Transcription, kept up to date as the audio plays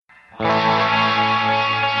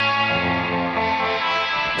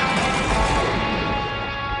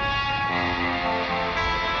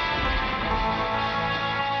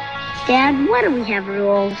Dad, why do we have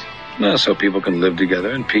rules? Well, so people can live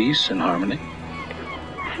together in peace and harmony.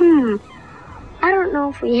 I don't know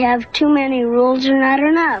if we have too many rules or not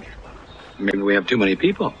enough. Maybe we have too many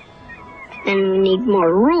people. Then we need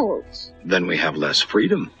more rules. Then we have less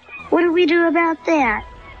freedom. What do we do about that?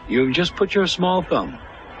 You've just put your small thumb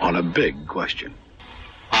on a big question.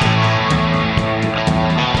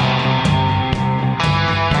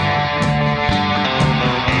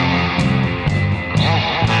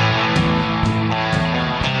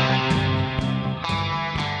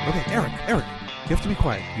 Okay, Eric, you have to be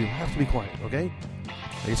quiet. You have to be quiet, okay?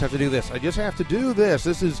 I just have to do this.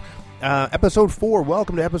 This is episode 4.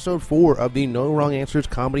 Welcome to episode 4 of the No Wrong Answers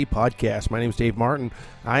Comedy Podcast. My name is Dave Martin.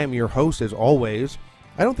 I am your host, as always.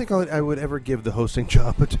 I don't think I would ever give the hosting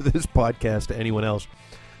job to this podcast to anyone else.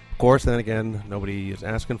 Of course, then again, nobody is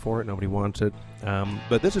asking for it. Nobody wants it.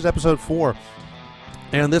 But this is episode 4.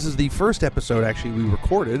 And this is the first episode, actually, we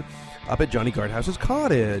recorded up at Johnny Guardhouse's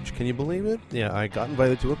cottage. Can you believe it? Yeah, I got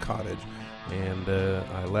invited to a cottage. And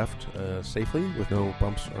I left safely with no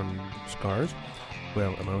bumps or scars.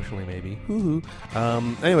 Well, emotionally, maybe.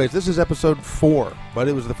 Anyways, this is episode 4. But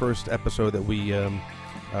it was the first episode that we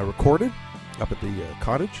recorded up at the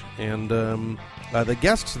cottage. And the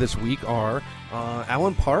guests this week are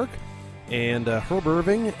Alan Park and Herb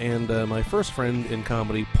Irving and my first friend in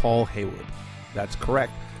comedy, Paul Haywood. That's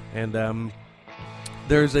correct. And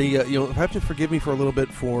there's a, you have to forgive me for a little bit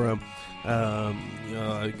for,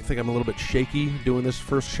 I think I'm a little bit shaky doing this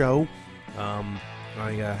first show.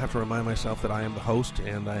 I have to remind myself that I am the host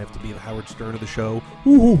and I have to be the Howard Stern of the show.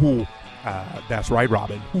 That's right,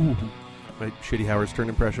 Robin. My shitty Howard Stern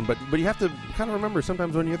impression. But you have to kind of remember,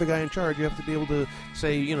 sometimes when you're the guy in charge, you have to be able to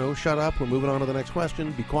say, shut up, we're moving on to the next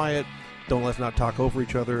question, be quiet, let's not talk over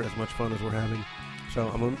each other, as much fun as we're having. So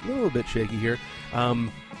I'm a little bit shaky here.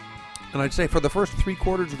 And I'd say for the first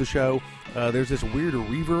 3/4 of the show, there's this weird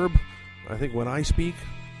reverb. I think when I speak,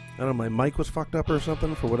 I don't know, my mic was fucked up or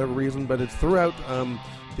something for whatever reason, but it's throughout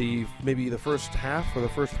maybe the first half or the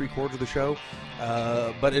first 3/4 of the show.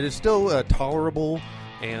 But it is still tolerable,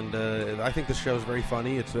 and I think this show is very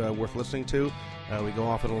funny. It's worth listening to. We go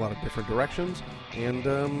off in a lot of different directions, and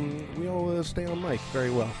we all stay on mic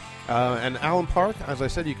very well. And Alan Park, as I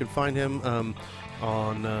said, you can find him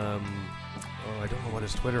on... I don't know what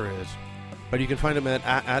his Twitter is, but you can find him at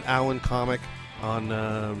Alan Comic on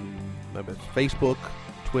Facebook,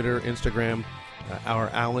 Twitter, Instagram, our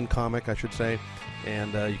Alan Comic, I should say,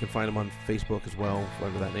 and you can find him on Facebook as well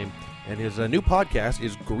under that name. And his new podcast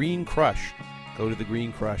is Green Crush. Go to the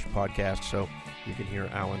Green Crush podcast so you can hear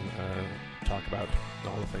Alan talk about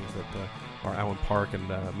all the things that are Alan Park and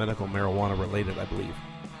medical marijuana related, I believe.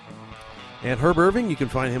 And Herb Irving, you can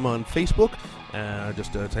find him on Facebook.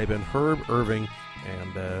 Just type in Herb Irving,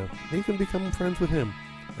 and you can become friends with him.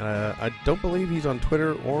 I don't believe he's on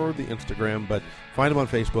Twitter or the Instagram, but find him on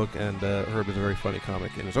Facebook, and Herb is a very funny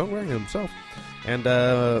comic in his own right himself. And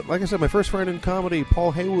like I said, my first friend in comedy,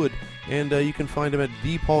 Paul Haywood, and you can find him at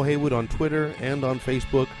The Paul Haywood on Twitter and on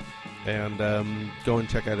Facebook, and go and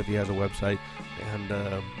check out if he has a website,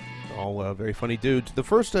 and all very funny dudes. The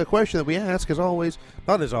first question that we ask, as always,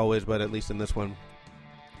 not as always, but at least in this one,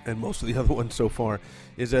 and most of the other ones so far,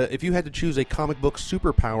 is if you had to choose a comic book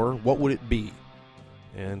superpower, what would it be?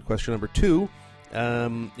 And question number 2,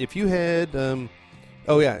 if you had...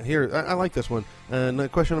 I like this one.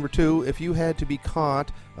 Question number 2, if you had to be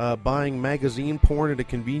caught buying magazine porn at a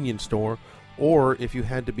convenience store, or if you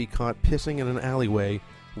had to be caught pissing in an alleyway,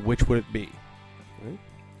 which would it be? Right.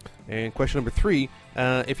 And question number 3,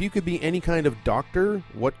 if you could be any kind of doctor,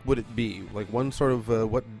 what would it be? Like one sort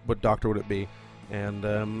of, what doctor would it be? And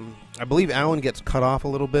I believe Alan gets cut off a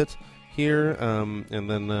little bit here, and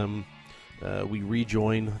then we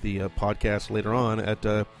rejoin the podcast later on at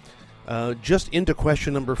just into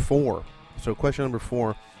question number 4. So question number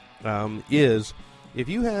 4 is, if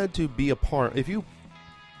you had to be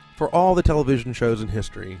for all the television shows in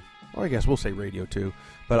history, or I guess we'll say radio too,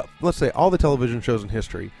 but let's say all the television shows in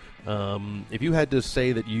history, if you had to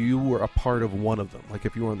say that you were a part of one of them, like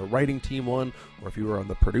if you were on the writing team one, or if you were on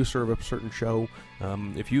the producer of a certain show,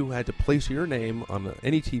 if you had to place your name on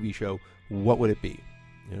any TV show, what would it be?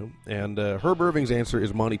 And Herb Irving's answer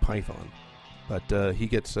is Monty Python, but he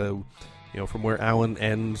gets, from where Alan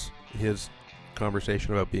ends his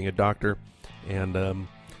conversation about being a doctor, and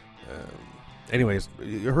anyways,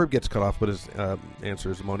 Herb gets cut off, but his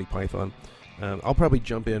answer is Monty Python. I'll probably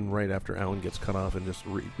jump in right after Alan gets cut off and just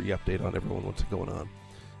re-update on everyone what's going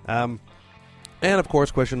on. And, of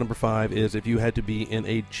course, question number 5 is, if you had to be in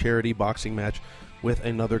a charity boxing match with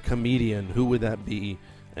another comedian, who would that be?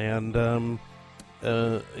 And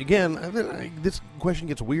again, this question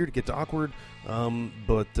gets weird, it gets awkward,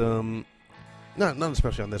 but not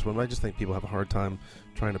especially on this one. But I just think people have a hard time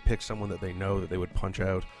trying to pick someone that they know that they would punch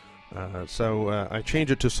out. So I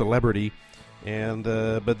changed it to celebrity, and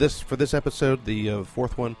but for this episode, the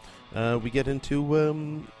fourth one, we get into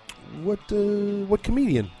what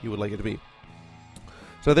comedian you would like it to be.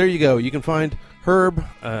 So there you go. You can find Herb,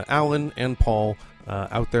 Alan, and Paul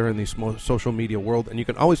out there in the social media world, and you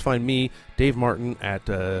can always find me, Dave Martin, at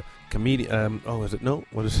comedian. Is it no?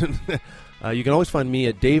 What is it? You can always find me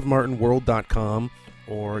at DaveMartinWorld.com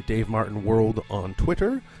or Dave Martin World on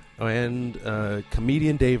Twitter, and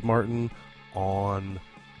comedian Dave Martin on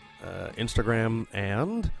Instagram,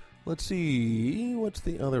 and let's see, what's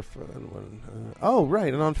the other fun one?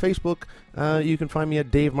 Right, and on Facebook, you can find me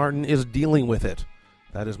at Dave Martin is Dealing With It.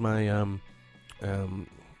 That is my, and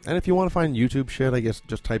if you want to find YouTube shit, I guess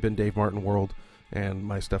just type in Dave Martin World, and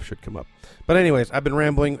my stuff should come up. But anyways, I've been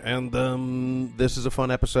rambling, and this is a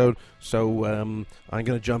fun episode, so I'm going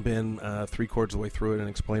to jump in 3/4 of the way through it and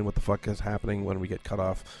explain what the fuck is happening when we get cut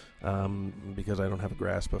off, because I don't have a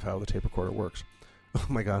grasp of how the tape recorder works. Oh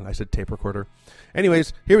my god, I said tape recorder.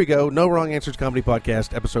 Anyways, here we go. No Wrong Answers Comedy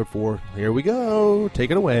Podcast, Episode 4. Here we go.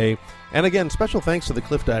 Take it away. And again, special thanks to the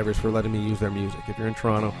Cliff Divers for letting me use their music. If you're in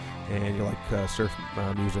Toronto and you like surf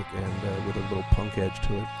music and with a little punk edge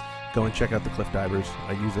to it, go and check out the Cliff Divers.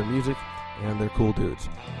 I use their music, and they're cool dudes.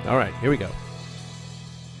 All right, here we go.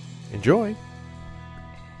 Enjoy.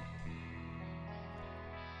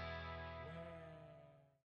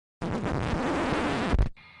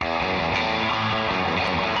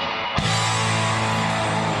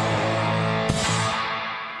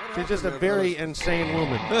 She's just a very insane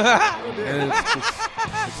woman. And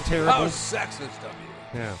it's terrible. How sexist of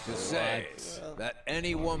you Yeah. to say that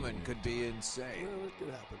any woman could be insane. It could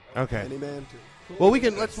happen. Okay. Any man, too. Well, we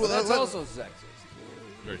can That's also sexist.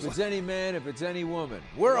 If it's any man, if it's any woman,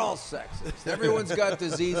 we're all sexist. Everyone's got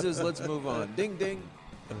diseases. Let's move on. Ding, ding.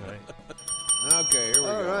 Okay, here we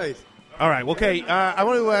go. All right. All right. Okay. I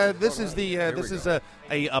want to. This is a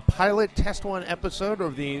pilot test one episode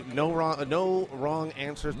of the No Wrong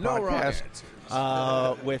Answers No wrong podcast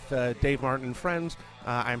answers. with Dave Martin and friends.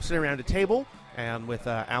 I'm sitting around a table and with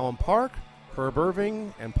Alan Park, Herb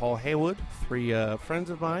Irving, and Paul Haywood, 3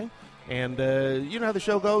 friends of mine. And you know how the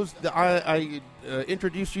show goes. I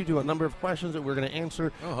introduced you to a number of questions that we're going to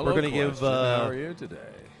answer. Oh, hello, we're going to give. How are you today?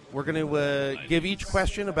 We're going to give each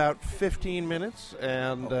question about 15 minutes,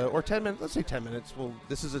 and or 10 minutes. Let's say 10 minutes. Well,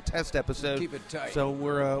 this is a test episode. Keep it tight. So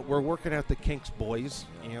we're working out the kinks, boys.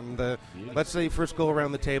 And let's say first go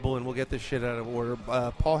around the table, and we'll get this shit out of order.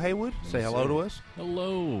 Paul Haywood, say hello to us.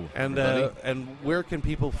 Hello. And where can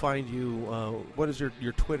people find you? What is your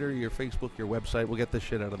Twitter, your Facebook, your website? We'll get this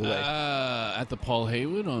shit out of the way. At the Paul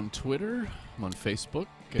Haywood on Twitter. I'm on Facebook.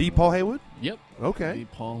 The Paul Haywood? Yep. Okay. The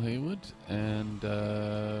Paul Haywood. And,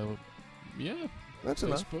 yeah. That's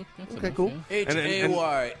enough. Facebook. That's Okay, enough, cool.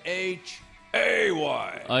 yeah.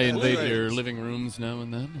 H-A-Y. I invade your living rooms now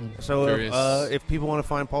and then. So Various- if people want to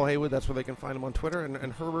find Paul Haywood, that's where they can find him on Twitter. And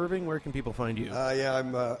Herb Irving, where can people find you? Yeah,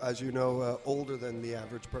 I'm, as you know, older than the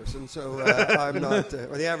average person, so I'm not,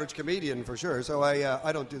 or the average comedian for sure. So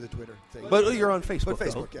I don't do the Twitter thing. But you're on Facebook. But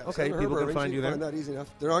Facebook, though. yes. Okay, So people Herb can Irving, find you there. Find that easy enough.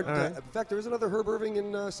 There aren't. All right. In fact, there is another Herb Irving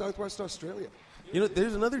in Southwest Australia. You know,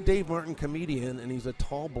 there's another Dave Martin comedian, and he's a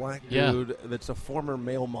tall black dude that's a former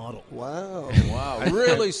male model. Wow. Wow,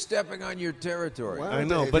 really stepping on your territory. Wow. I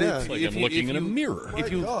know, Dave, but yeah. if, It's like if I'm you, looking if in a you- mirror. My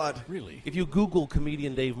God. Really? If you Google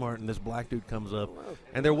comedian Dave Martin, this black dude comes up,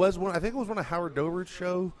 and there was one. I think it was one of Howard Dover's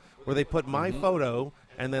show where they put my photo,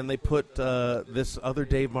 and then they put this other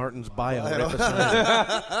Dave Martin's bio right beside it.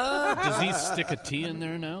 Does he stick a T in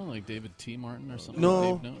there now, like David T. Martin or something?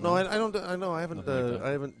 No, Dave? no, I don't. I know I haven't. Nothing like that.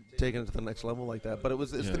 I haven't taken it to the next level like that. But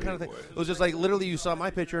it's Yeah. the kind of thing. It was just like literally you saw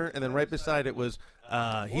my picture, and then right beside it was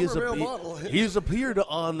Former male model. he's appeared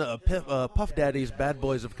on Puff Daddy's Bad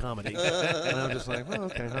Boys of Comedy, and I'm just like, oh,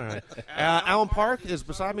 okay, all right. Alan Park is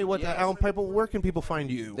beside me. What Alan Piper? Where can people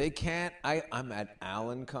find you? They can't. I'm at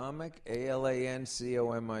Alan Comic,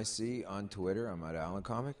 ALANCOMIC on Twitter. I'm at Alan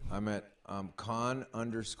Comic. I'm at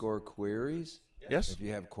con_queries. Yes. If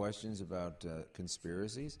you have questions about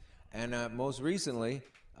conspiracies, and most recently,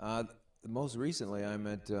 I'm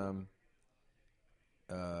at.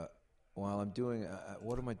 While I'm doing,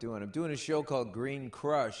 what am I doing? I'm doing a show called Green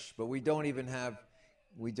Crush, but we don't even have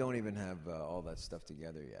all that stuff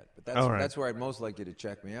together yet. But All right. that's where I'd most like you to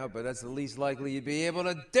check me out. But that's the least likely you'd be able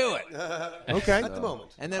to do it. Okay. At the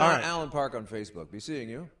moment. And then All on right. Alan Park on Facebook. Be seeing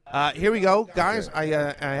you. Here we go, guys. I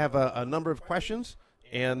have a number of questions,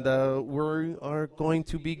 And we are going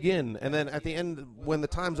to begin. And then at the end, when the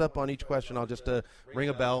time's up on each question, I'll just ring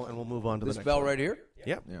a bell, and we'll move on to This the next bell one. right here?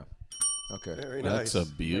 Yep. Yeah. Okay. Very That's nice.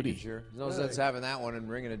 a beauty. Sure. There's no sense having that one and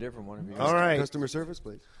ringing a different one. If you All right. Customer service,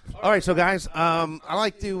 please. All right, so guys, I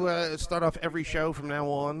like to start off every show from now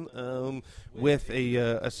on with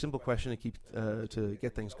a simple question to keep to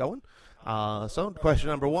get things going. So, question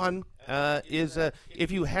number one is: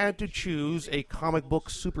 if you had to choose a comic book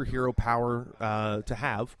superhero power to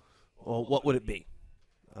have, well, what would it be?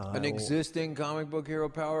 An existing comic book hero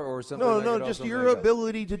power or something? No, that just could your also make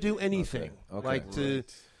ability to do anything. Okay. Like to,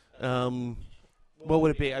 what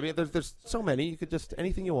would it be? I mean, there's so many. You could just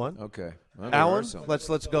anything you want. Okay. Well, Alan,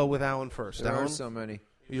 let's go with Alan first. There Alan, are so many.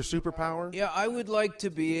 your superpower? Yeah, I would like to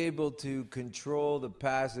be able to control the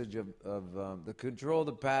passage of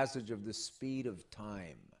the speed of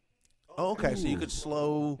time. Oh, okay, so you could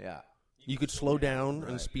slow. Yeah. You could slow down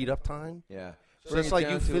and speed up time. Yeah. So that's it like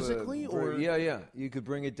down you to physically, or yeah, you could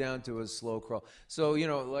bring it down to a slow crawl. So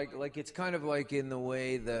like it's kind of like in the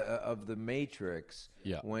way of the Matrix.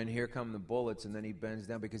 Yeah. When here come the bullets, and then he bends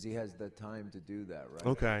down because he has the time to do that, right?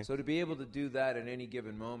 Okay. So to be able to do that at any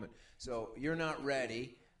given moment. So you're not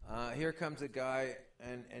ready. Here comes a guy,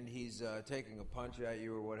 and he's taking a punch at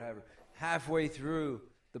you or whatever. Halfway through,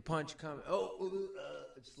 the punch comes.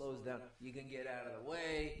 It slows down. You can get out of the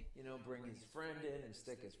way, bring his friend in and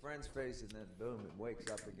stick his friend's face, and then boom, it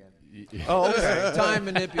wakes up again. oh, okay. Time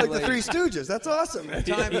Like manipulation. the Three Stooges. That's awesome.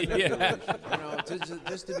 Time manipulation.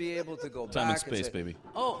 Just to be able to go Time and back space, say, baby.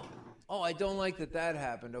 Oh, I don't like that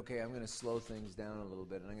happened. Okay, I'm going to slow things down a little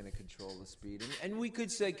bit, and I'm going to control the speed. And we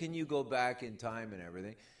could say, can you go back in time and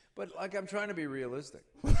everything? But I'm trying to be realistic.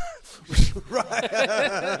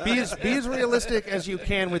 Be as realistic as you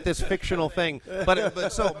can with this fictional thing. But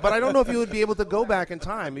I don't know if you would be able to go back in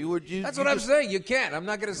time. That's what I'm saying. You can't. I'm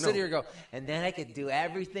not going to sit here and go, and then I could do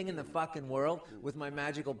everything in the fucking world with my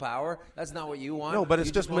magical power. That's not what you want. No, but it's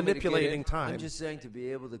You just want me to get manipulating in. time. I'm just saying to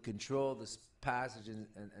be able to control the passage and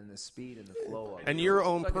the speed and the flow of it. And your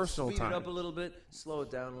own So I can personal speed time. it up a little bit, slow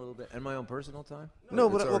it down a little bit, and my own personal time. No,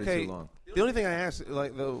 It's but already okay. Too long. The only thing I asked,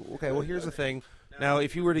 well, here's the thing. Now,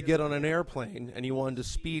 if you were to get on an airplane and you wanted to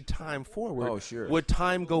speed time forward, Oh, sure. would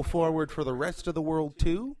time go forward for the rest of the world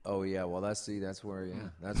too? Oh yeah, well that's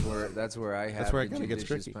where I have where it the kinda gets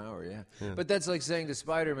judicious tricky. power, yeah. But that's like saying to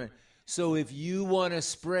Spider-Man, so if you want to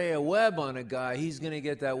spray a web on a guy, he's going to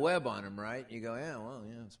get that web on him, right? You go, yeah,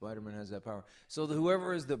 Spider-Man has that power. So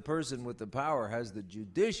whoever is the person with the power has the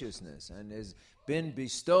judiciousness and has been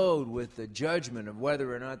bestowed with the judgment of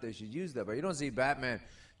whether or not they should use that. But you don't see Batman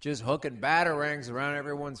just hooking batarangs around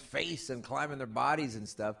everyone's face and climbing their bodies and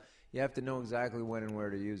stuff. You have to know exactly when and where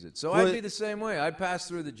to use it. So I'd be the same way. I'd pass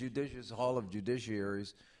through the judicious hall of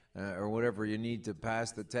judiciaries or whatever you need to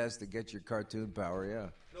pass the test to get your cartoon power, yeah.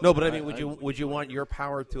 No, but I mean, would you want your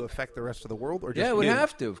power to affect the rest of the world, or just Yeah, it would you?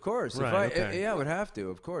 have to, of course. Right, okay. Yeah, it would have to,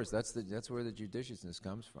 of course. That's where the judiciousness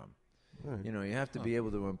comes from. Right. You have to be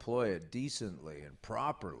able to employ it decently and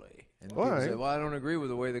properly. And All people right. say, well, I don't agree with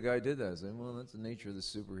the way the guy did that. I say, well, that's the nature of the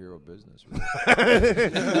superhero business. Really.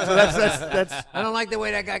 So that's I don't like the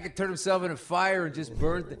way that guy could turn himself into fire and just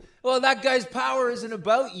burn. Well, that guy's power isn't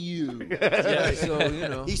about you.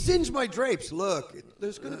 So, He singed my drapes. Look,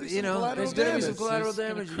 there's going to be some collateral there's going to be damage. some collateral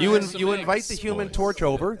damage. you invite the Human Torch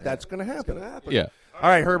over. That's going to happen. It's gonna happen. Yeah. All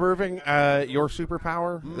right, Herb Irving, your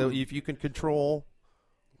superpower, if you can control.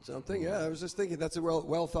 Something, yeah. I was just thinking that's a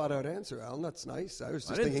well thought out answer, Alan. That's nice. I was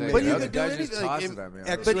just didn't thinking think But maybe you that. could The guy do just anything, tossed like, it at me. But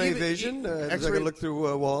X-ray even- vision. I X-ray- can look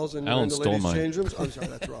through walls and Alan in the stole ladies' mine. change rooms. I'm sorry,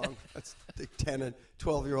 that's wrong. That's the 10 and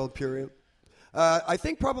 12-year-old purient. I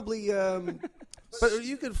think probably. But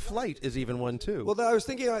you could flight is even one too. Well, I was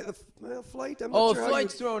thinking flight. I'm not sure how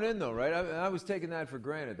flight's you- thrown in though, right? I was taking that for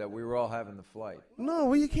granted that we were all having the flight. no,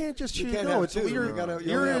 well, you can't just You choose. can't no, have it's two. you're, You gotta-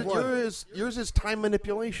 you you're- only have one. yours is time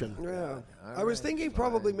manipulation. Yeah, I was thinking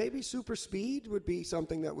probably maybe super speed would be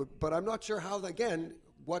something that would, but I'm not sure how. Again,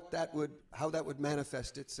 how that would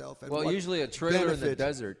manifest itself. And Well, what usually a trailer in the benefit.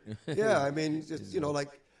 desert. Yeah, I mean, just,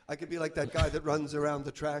 I could be like that guy that runs around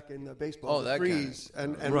the track in baseball, Oh, the that guy. freeze,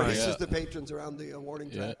 and Right. races Yeah. the patrons around the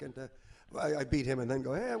warning Yeah. track. And I beat him and then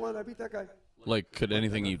go, hey, I beat that guy. Like, could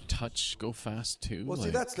anything you touch go fast too? Well, see,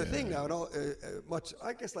 Like, that's the thing now. It all, much,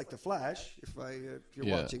 I guess, like the Flash. If you're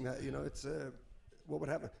Yeah. watching that, it's what would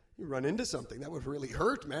happen? You run into something that would really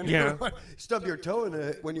hurt, man. Yeah. Stub your toe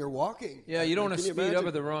when you're walking. Yeah, you don't want to Can speed up imagine?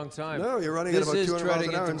 at the wrong time. No, you're running This at about is 200 miles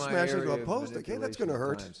treading an hour into and my smash into a area of post. Okay, that's going to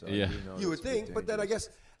hurt. manipulation of time, so I Yeah. do know You would it's think, but then I dangerous.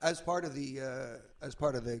 guess as part of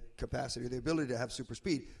the capacity, the ability to have super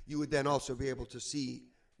speed, you would then also be able to see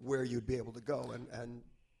where you'd be able to go and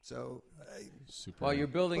So, Super. Well, you're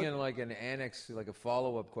building in like an annex, like a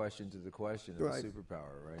follow-up question to the question of Right. the superpower,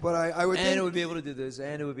 right? but I would and think, it would be able to do this,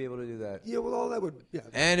 and it would be able to do that. yeah, well, all that would, yeah.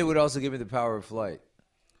 And it would also give me the power of flight.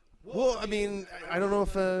 Well, I mean, I don't know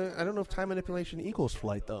if time manipulation equals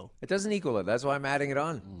flight though. It doesn't equal it. That's why I'm adding it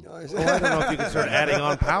on. Well, I don't know if you can start adding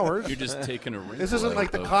on powers. You're just taking a ring. This isn't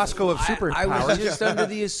like the Costco of superpowers. I was just under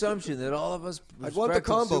the assumption that all of us I'd want the respective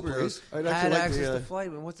combo, superheroes please. I'd actually had like access the, to flight.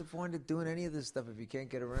 I mean, what's the point of doing any of this stuff if you can't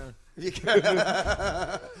get around?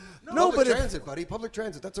 No, Public but if, transit, buddy. Public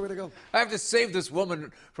transit. That's the way to go. I have to save this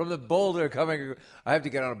woman from the boulder coming. I have to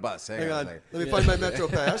get on a bus. Hang Hang on. on. a second. Let me find my Metro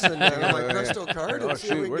Pass and my Presto card Oh, and see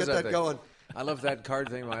if shoot, we can where's get that thing? going. I left that card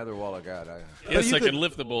thing in my other wallet. God, Yes, I can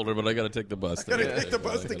lift the boulder, but I got to take the bus. Gotta take the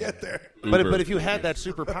bus to get there. but if you had that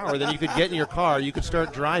superpower, then you could get in your car, you could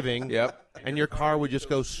start driving, Yep. and your car would just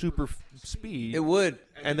go super speed. it would.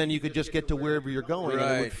 And then you could just get to wherever you're going, and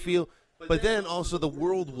it would Right. feel. But then also the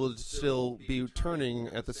world would still be turning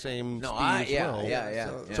at the same speed as well.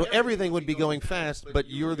 yeah. So everything would be going fast, but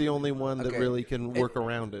you're the only one that Okay. really can work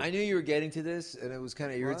around it. I knew you were getting to this, and it was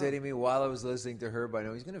kind of irritating me while I was listening to her. But I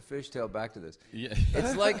know he's going to fishtail back to this. Yeah.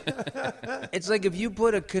 It's like if you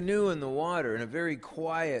put a canoe in the water in a very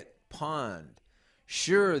quiet pond.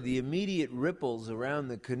 Sure, the immediate ripples around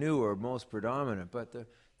the canoe are most predominant, but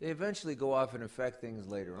they eventually go off and affect things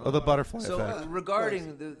later on. Oh, the butterfly So effect.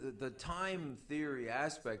 regarding the time theory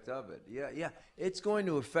aspect of it, yeah, it's going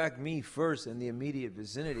to affect me first in the immediate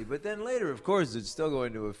vicinity, but then later, of course, it's still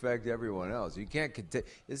going to affect everyone else. You can't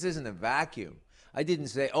this isn't a vacuum. I didn't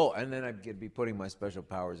say, and then I'd be putting my special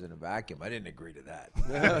powers in a vacuum. I didn't agree to that.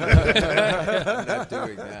 I'm not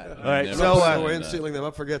doing that. All right, Never so Go in, sealing them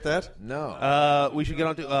up. Forget that. No. we should get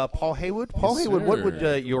on to Paul Haywood. Paul Yes, Haywood, what sir.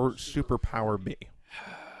 would your superpower be?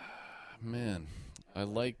 Man, I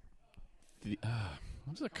like the.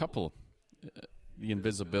 There's a couple. The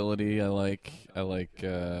invisibility. I like.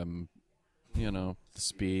 The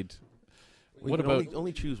speed. We What can about?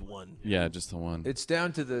 only choose one? Yeah, just the one. It's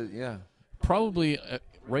down to the Probably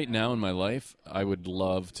right now in my life, I would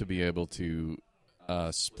love to be able to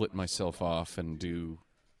split myself off and do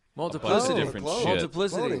multiplicity. different clone. shit.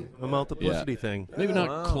 Multiplicity. Cloning. A multiplicity Yeah. thing. Maybe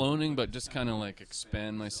not cloning, but just kind of like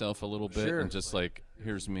expand myself a little bit Sure. and just like,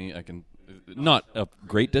 here's me. I can, not a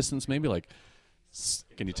great distance, maybe like,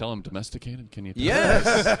 can you tell I'm domesticated? Can you? Tell?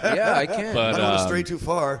 Yes. Yeah, I can. But I don't want to stray too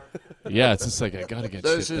far. yeah, it's just like I gotta get.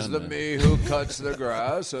 This shit is done, the man. me who cuts the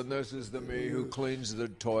grass, and this is the me who cleans the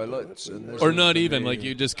toilets, and this Or is not the even me like who-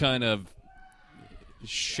 you just kind of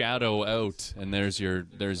shadow out, and there's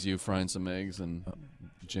you frying some eggs, and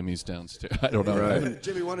Jimmy's downstairs. I don't know. Right.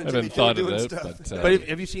 Jimmy 1 and I Jimmy haven't 2 thought doing it out, stuff. but, But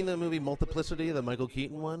have you seen the movie Multiplicity, the Michael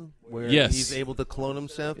Keaton one, where Yes. he's able to clone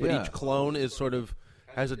himself, but Yeah. each clone is sort of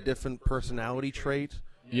has a different personality trait.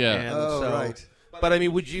 yeah, And Oh, so, right. But I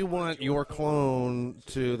mean, would you want your clone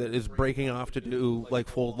that is breaking off to do like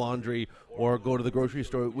fold laundry or go to the grocery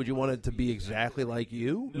store? Would you want it to be exactly like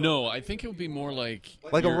you, no, I think it would be more like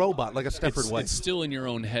like a you're- robot, like a Stepford It's wife? still in your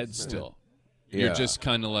own head still. Yeah. You're just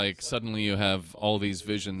kind of like suddenly you have all these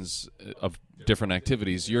visions of different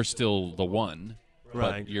activities. You're still the one,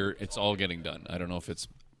 Right. but it's all getting done. I don't know if it's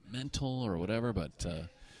mental or whatever, but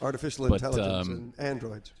Artificial But, intelligence and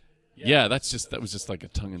androids. yeah, that was just like a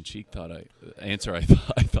tongue-in-cheek answer I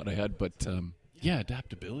thought I had. But yeah,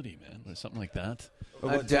 adaptability, man, or something like that.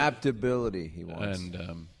 adaptability. He wants.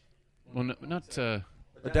 And well, not.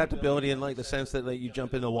 Adaptability in like the sense that like you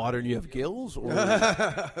jump in the water and you have gills, or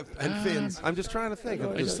And fins. I'm just trying to think.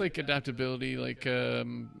 I just like adaptability, like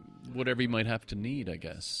whatever you might have to need, I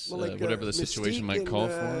guess. Well, like, whatever the situation Mystique might call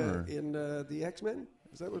for. Or, in the X-Men?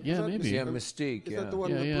 Is that what? Yeah, is that maybe. yeah, Mystique? Mystique. Is Yeah. that the one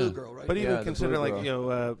Yeah, with the yeah. blue girl, right? But even Yeah, the consider blue like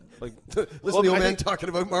girl. like Listen well, to the old I man think talking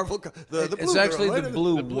about Marvel. The blue It's actually girl, the right?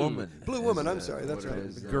 blue blue woman. Blue woman. I'm sorry, that's what it right.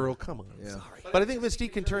 is. girl, come on. Yeah. But I think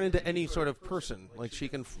Mystique can turn into any sort of person. Like she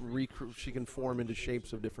can she can form into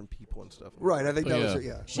shapes of different people and stuff. Right, I think that was Yeah. it.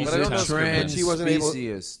 Yeah, She's But I a don't know if- trans she wasn't able-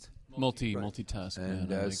 speciest. multitask, And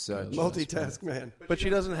man. I as like, such- multitask man. But she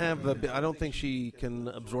doesn't have the. I don't think she can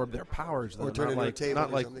absorb their powers. Though. Or turn not into a like table not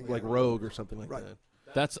or like something, like yeah. Rogue or something like Right. that.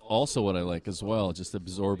 That's also what I like as well, just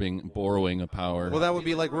borrowing a power. Well, that would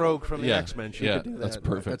be like Rogue from the yeah, X-Men. She yeah, could do that. that's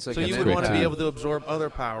perfect. That's like So an you That's would great want to be have. able to absorb other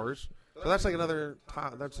powers. So that's like another.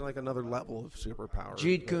 That's like another level of superpower.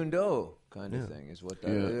 Jeet Kune Do kind of thing is what that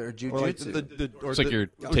Yeah. or Or jujitsu. like It's like you're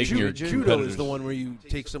or taking your judo is competitors- the one where you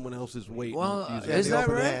take someone else's weight. well, and use is the that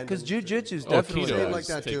open right? hand Because and- jujitsu is Oh, definitely Aikido like is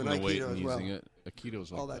that, too, taking and the weight Aikido and as well. using it.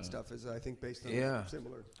 Aikido's like All that stuff is, I think, based on Yeah.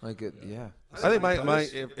 similar. like it. Yeah. I think my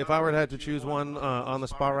if I were to have to choose one on the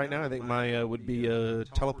spot right now, I think my would be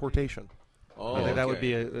teleportation. Oh, I think that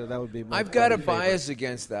okay. would be. My I've got a favorite. bias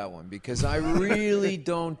against that one because I really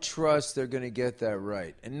don't trust they're going to get that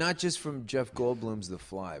right, and not just from Jeff Goldblum's The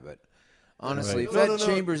Fly, but honestly, if that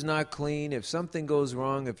chamber's not clean, if something goes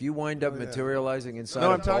wrong, if you wind up materializing inside,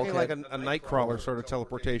 No, a I'm talking bulkhead, like a Nightcrawler sort of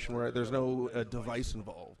teleportation where there's no device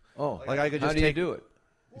involved. Oh, like I could just how do you do it?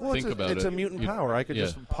 Well, Think about it's it. a mutant power. I could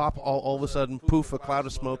just pop all of a sudden, poof, a cloud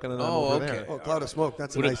of smoke, and then I'm over there. Oh, cloud of smoke.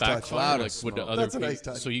 That's Would a it nice touch. backfire? Like, would the other That's a nice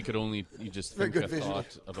people, touch. so you could only just Very think good a visual.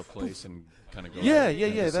 thought of a place and kind of go.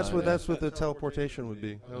 Yeah. That's what the teleportation would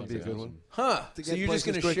be. That would be a good one. Huh? To So get you're just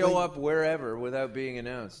going to places show quickly. up wherever without being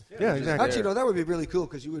announced? Yeah, exactly. Actually, no, that would be really cool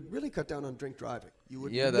because you would really cut down on drink driving. You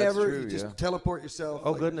would Yeah, that's never true, you just yeah. teleport yourself.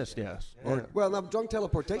 Oh like- goodness, yes. Or, Yeah. well, now drunk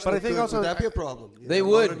teleportation. But I think would also- that be a problem? You They know,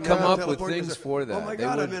 would modern come up with teleport things yourself. for that. Oh my They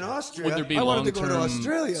God, would. I'm in Austria. Would there be I wanted to go to long-term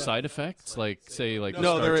Australia. side effects, like say, like No,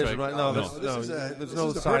 Star there Trek? isn't. Right? No, This is there's this no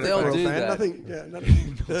is the side perfect They'll effects. do man. that. Nothing.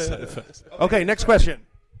 Yeah, nothing. Okay, next question.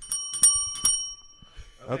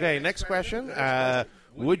 Okay, next question.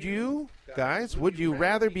 Would you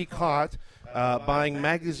rather be caught buying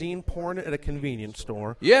magazine porn at a convenience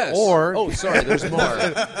store? Yes. Or Oh, sorry, there's more.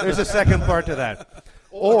 there's a second part to that.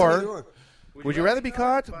 Or would you rather be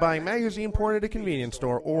caught buying magazine porn at a convenience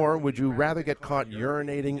store, or would you rather get caught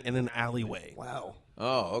urinating in an alleyway? Wow.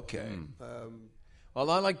 Oh, okay. Well,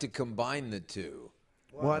 I like to combine the two.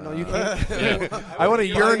 What? No, you can't. I want to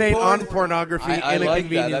urinate on pornography I in a like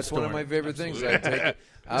convenience that. That's store. one of my favorite things. I take it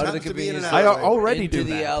out of the happens to be in an convenience alleyway. store, I already into do the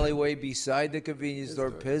that. alleyway beside the convenience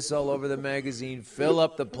store, piss all over the magazine, fill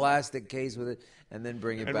up the plastic case with it, and then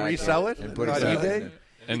bring it And back resell in it and put on it back eBay? in.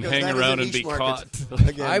 And Because hang that is a around and niche be market. caught.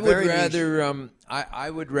 Again, I would very niche. rather. I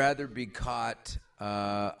would rather be caught.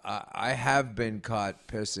 I have been caught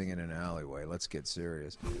pissing in an alleyway. Let's get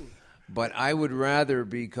serious. But I would rather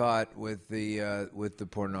be caught with the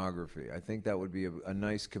pornography. I think that would be a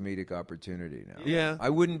nice comedic opportunity now. Yeah. I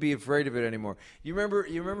wouldn't be afraid of it anymore. You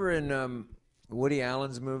remember in Woody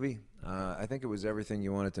Allen's movie? I think it was Everything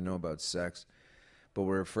You Wanted to Know About Sex, but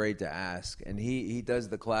we're afraid to ask. And he does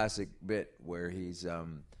the classic bit where he's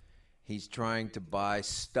trying to buy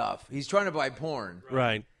stuff. He's trying to buy porn.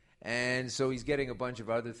 Right. And so he's getting a bunch of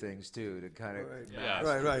other things too to kind of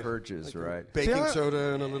Right. purchase, right? Baking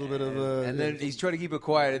soda and a little bit of. And then he's trying to keep it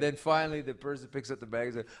quiet, and then finally the person picks up the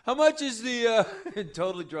magazine. How much is the? And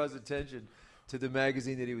totally draws attention to the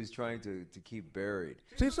magazine that he was trying to keep buried.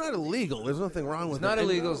 See, it's not illegal. There's nothing wrong with It's it. not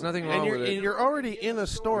illegal. There's nothing wrong with it. And you're already in a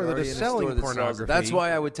store that Already is in a store selling that sells it. pornography. That's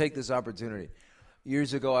why I would take this opportunity.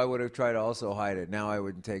 Years ago, I would have tried to also hide it. Now I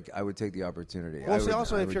would take the opportunity. Well, I see, would-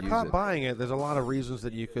 also, I if would you're use caught it. buying it, there's a lot of reasons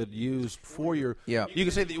that you could use for your. Yeah. You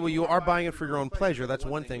can say that, well, you are buying it for your own pleasure. That's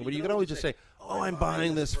one thing. But you could always just say, oh, I'm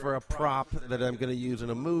buying this for a prop that I'm going to use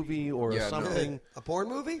in a movie or Yeah, no. something. a porn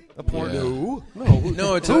movie. A porn. No.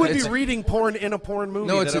 No, it's Who a, would be it's, reading porn in a porn movie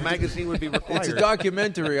No, that it's a a- magazine would be required? it's a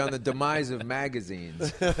documentary on the demise of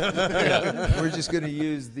magazines. We're just going to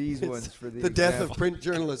use these ones for the death example. of print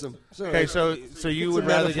journalism. Sorry. Okay, so you It's would a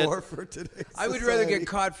rather metaphor get. for today's I would rather society. get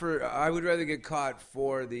caught for. I would rather get caught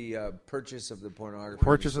for the purchase of the pornography.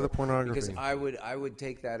 Purchase of the pornography. Because I would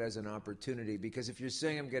take that as an opportunity. Because if you're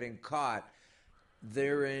saying I'm getting caught,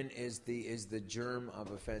 therein is the germ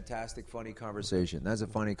of a fantastic, funny conversation. That's a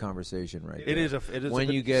funny conversation, right? It there. is a when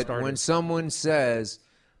good you get starter. when someone says.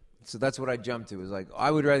 So that's what I jumped to. Is like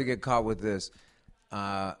I would rather get caught with this.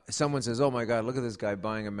 Someone says, "Oh my God, look at this guy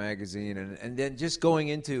buying a magazine," and then just going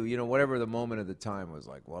into whatever the moment of the time was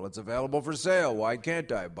like. Well, it's available for sale. Why can't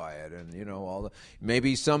I buy it? And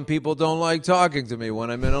maybe some people don't like talking to me when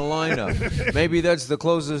I'm in a lineup. Maybe that's the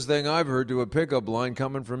closest thing I've heard to a pickup line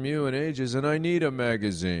coming from you in ages, and I need a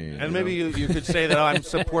magazine. And maybe you could say that I'm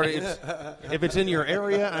supporting. If it's in your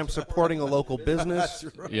area, I'm supporting a local business.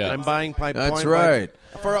 Yeah. I'm buying pipe. That's right.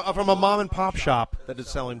 From a mom and pop shop that is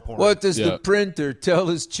selling porn. What does Yeah. the printer tell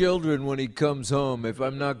his children when he comes home if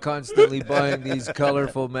I'm not constantly buying these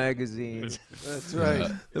colorful magazines? That's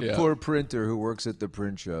right. The Yeah. poor printer who works at the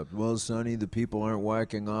print shop. Well, Sonny, the people aren't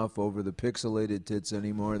whacking off over the pixelated tits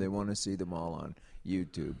anymore. They want to see them all on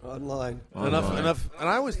YouTube. Online. Enough. And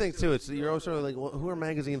I always think too. You're also like, well, who are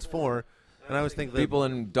magazines for? And I always think that People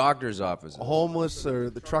in doctors' offices. homeless or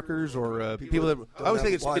the truckers or people that. I always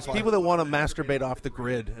think it's Wi-Fi. people that want to masturbate off the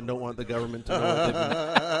grid and don't want the government to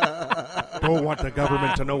know. Don't want the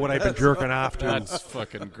government to know what I've been jerking off to. That's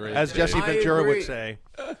fucking great. As Jesse I Ventura agree. would say.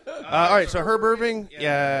 All right, so Herb Irving,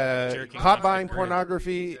 caught buying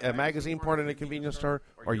pornography, magazine porn in a convenience store,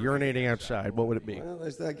 or urinating outside. What would it be? Well,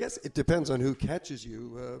 I guess it depends on who catches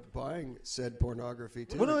you buying said pornography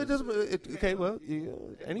too. Well, no, it doesn't. Okay, well,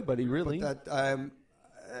 anybody really. That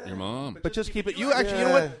Your mom. But just keep it. You actually, you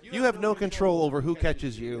know what? You have no control over who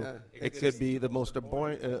catches you. It could be the most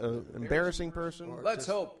embarrassing person. Let's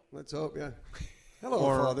hope. Let's hope, yeah. Hello,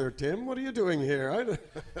 Father Tim. What are you doing here?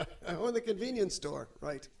 I'm in the convenience store.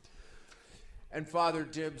 Right. And Father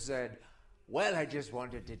Tim said, well, I just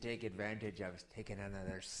wanted to take advantage. I was taking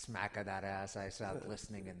another smack of that ass I saw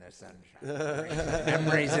glistening in the sunshine.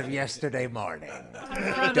 Memories of yesterday morning.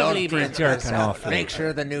 Don't drink this out. Make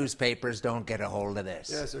sure the newspapers don't get a hold of this.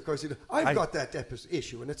 Yes, of course you do. I've got that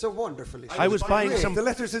issue, and it's a wonderful issue. I was buying some. The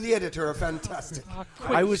letters of the editor are fantastic.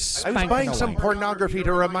 I was buying some pornography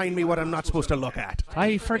to remind me what I'm not supposed to look at.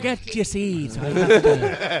 I forget, you see. If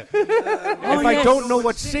I don't know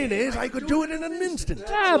what sin is, I could do it in an instant.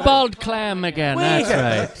 Bald clam again. That's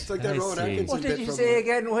right. It's like that Rowan Atkinson What did bit you from- say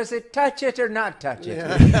again? Was it touch it or not touch it?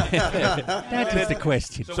 That is the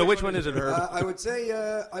question. So which one is it, Herb? I would say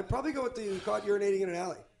I'd probably go with the caught urinating in an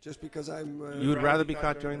alley, just because I'm. You would rather be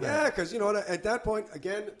caught doing Yeah, that? because you know what? At that point,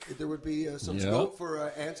 again, there would be some scope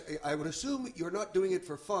for ants. I would assume you're not doing it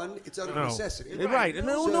for fun; it's out of necessity. Right. And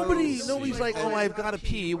So- nobody's like, oh, I've got to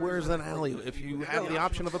pee. Where's an alley? If you have the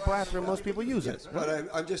option of a bathroom, most people use it. But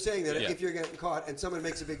I'm just saying that if you're getting caught and someone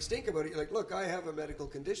makes a big stink about it, you're like, look, I have a medical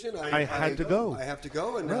condition. I had to go. I have to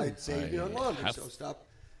go, and I'd save your own laundry. So stop.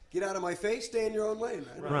 Get out of my face. Stay in your own lane,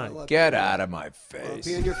 man. Right. Get out of my I'll face.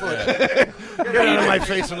 pee in your foot. Get out of my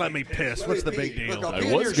face and let me piss. What's the big deal? Look, I'll I pee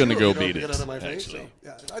in was your gonna shoe go if you don't beat get it, out of my face, actually. so,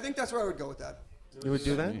 yeah, I think that's where I would go with that. You would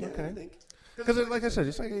do that? I Okay. think. Because, like I said,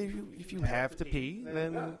 it's like if you have to pee,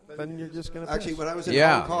 then you're just gonna. Actually, piss. when I was in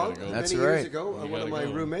Yeah, Hong Kong that's many right. years ago, one of my gotta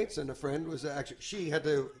go. roommates and a friend was actually she had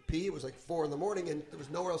to pee. It was like 4 a.m, and there was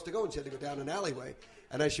nowhere else to go, and she had to go down an alleyway.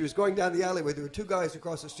 And as she was going down the alleyway, there were 2 guys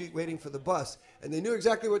across the street waiting for the bus, and they knew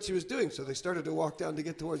exactly what she was doing, so they started to walk down to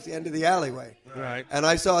get towards the end of the alleyway. Right. And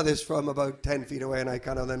I saw this from about 10 feet away, and I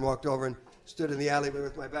kind of then walked over and stood in the alleyway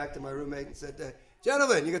with my back to my roommate and said,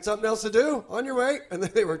 gentlemen, you got something else to do? On your way? And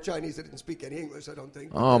they were Chinese. They didn't speak any English, I don't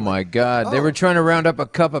think. Oh, my God. They were trying to round up a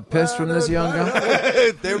cup of piss from this young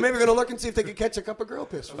guy? They were maybe going to look and see if they could catch a cup of girl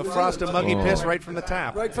piss. A frosted muggy piss right from the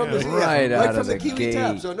tap. Right from the Right out from of the the Kiwi gate.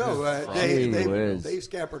 tap. So no, Gee they whiz.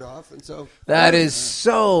 scampered off, and so That is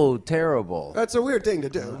so terrible. that's a weird thing to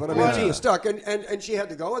do. But I mean, she was stuck, and she had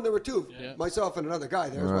to go, and there were 2, myself and another guy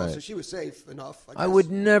there as well, Right. so she was safe enough. I guess.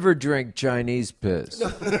 would never drink Chinese piss. I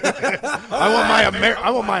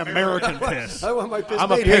want my American piss. I want my piss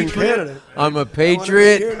I'm a made here in patriot. Canada. I'm a I wanna be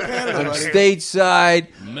patriot. here in Canada, I'm buddy. stateside.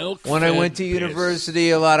 Milk. When I went to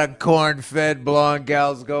university, a lot of corn-fed blonde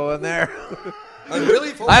gals go in there. I'm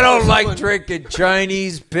really I don't like drinking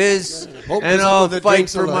Chinese piss, and I'll fight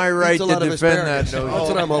for my right to defend that notion. That's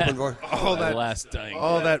what I'm hoping for. All that, last dying.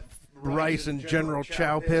 all that rice and General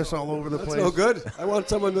Chow piss all over the That's place. no good. I want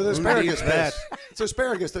someone with asparagus eats that? piss. It's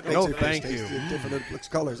asparagus that makes No, your thank piss you. taste different. It looks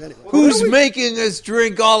colors anyway. Who's making us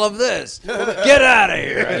drink all of this? Get out of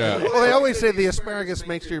here. Well, they always say the asparagus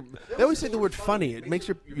makes your. They always say the word funny. It makes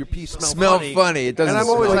your pee Smell funny. It doesn't And I'm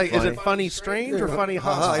always smell like, is funny. it funny strange or funny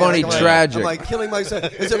Uh-huh, hot? yeah, Funny like, tragic. I'm like killing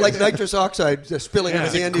myself. Is it like nitrous oxide just spilling into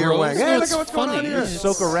the end of your wang? Hey, look at what's going on here.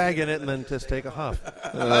 Soak a rag in it and then just take a huff.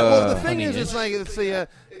 Well, the thing is, it's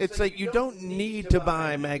like you don't need to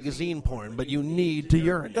buy magazine porn, but you need to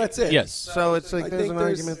urinate. That's it. Yes. So it's like I there's think an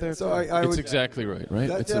argument there. So too. I It's would, exactly right, right?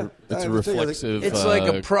 That- It's yeah, a I would say, like, reflexive. It's like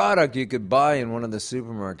a product you could buy in one of the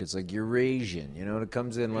supermarkets, like Eurasian. You know, it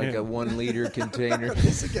comes in like a 1 liter container.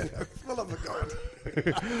 this again. For the love of God.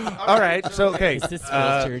 All right. So okay. Is this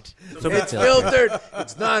filtered? It's filtered.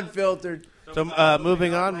 It's non-filtered. So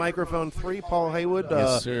moving on, microphone 3, Paul Haywood.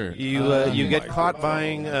 Yes, sir. You get caught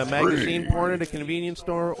buying magazine porn at a convenience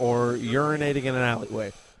store or urinating in an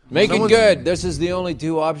alleyway. Make it Someone's- good. This is the only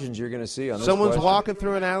 2 options you're going to see on this Someone's question. walking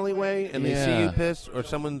through an alleyway and they see Yeah. you piss, or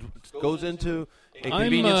someone goes into a I'm,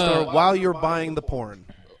 convenience store while you're buying the porn.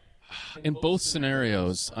 In both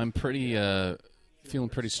scenarios, I'm pretty feeling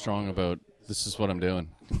pretty strong about this is what I'm doing,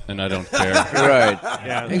 and I don't care. Right.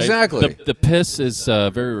 Yeah. Exactly. The piss is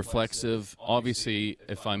very reflexive. Obviously,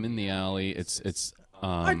 if I'm in the alley, it's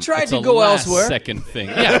I tried it's to a go last elsewhere. Second thing.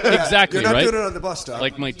 Yeah, exactly. You're not right. doing it on the bus stop.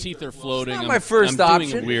 Like my teeth are floating. not I'm, my first I'm option.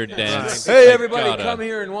 doing a weird dance. Hey, I everybody, gotta- come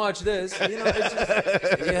here and watch this. You know, it's just,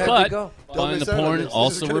 you had to But go. buying miss the out on porn this. This is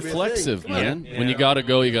also gonna be a thing. reflexive, man. Yeah. When you gotta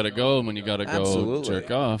go, you gotta go, and when you gotta go Absolutely. jerk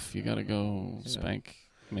off, you gotta go spank.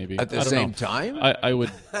 Maybe At the I don't same know. time? I would.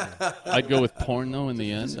 I'd go with porn though. In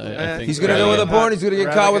the end, I think He's going to go with the porn. He's going to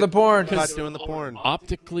get caught with the porn. Caught doing the porn.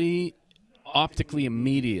 optically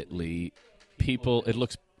immediately, people it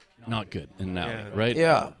looks not good in that way, right?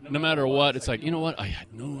 Yeah. No matter what, it's like, you know what? I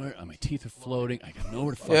had nowhere. My teeth are floating. I got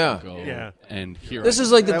nowhere to fucking Yeah. go. Yeah. And here This I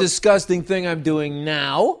is like the disgusting thing I'm doing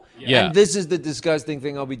now. Yeah. And this is the disgusting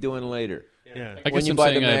thing I'll be doing later. Yeah. I when guess you I'm buy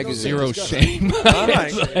saying the I have magazine. zero shame.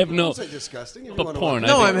 right. I have no. Don't say disgusting. If you But wanna porn,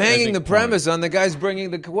 watch I No, think- I'm hanging think the porn. premise on the guys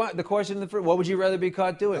bringing the question in the first. What would you rather be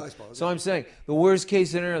caught doing? I suppose. So I'm saying the worst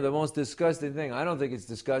case scenario, the most disgusting thing. I don't think it's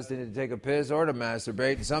disgusting to take a piss or to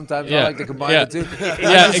masturbate. And sometimes I Yeah. like to combine Yeah. the two.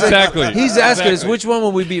 Yeah, exactly. He's asking us Exactly. which one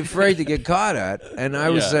would we be afraid to get caught at, and I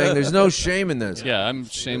was Yeah. saying there's no shame in this. Yeah, I'm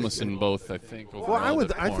shameless in both. I think. Well, I overall, would.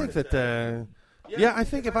 but I porn. think that. Yeah, I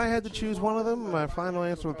think if I had to choose one of them, my final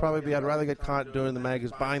answer would probably be I'd rather get caught doing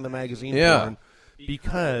buying the magazine Yeah. porn,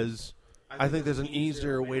 because I think there's an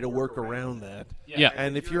easier way to work around that. Yeah.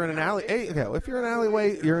 And if you're in an alley, if you're in an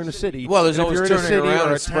alleyway, you're in a city. Well, there's And if always you're in a turning city or around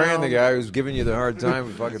a and spraying the town- guy who's giving you the hard time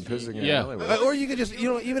for fucking pissing in Yeah. the alleyway. Or you could just,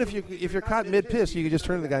 even if you're caught mid piss, you could just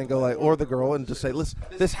turn to the guy and go like, or the girl, and just say, "Listen,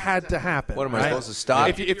 this had to happen." What am I right? supposed to stop?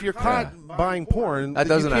 If you're caught buying porn, That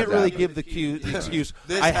doesn't you have can't to really happen. give the excuse.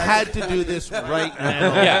 I had to do this right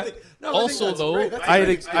now. Yeah. No, I think Also, that's though, great. That's I a had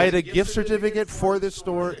great I had a gift certificate for this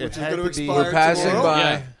store. It is had gonna to be. expire We're passing tomorrow? by.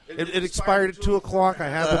 Yeah. It expired at 2:00. I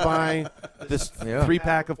had to buy this Yeah.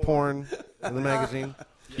 3-pack of porn in the magazine.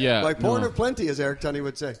 Yeah. Like porn no. of plenty, as Eric Tunney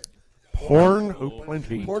would say. Porn,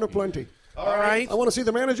 plenty. Porn of plenty. All right. I want to see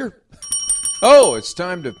the manager. Oh, it's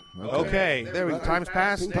time to. Okay, there we go. Time's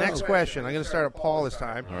passed. Next question. I'm going to start at Paul this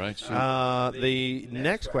time. All right, shoot. The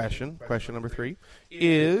next question number 3,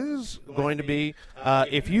 is going to be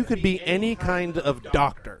if you could be any kind of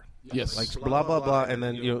doctor, Yes. like blah blah blah, and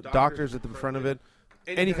then doctors at the front of it,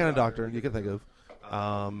 any kind of doctor you can think of,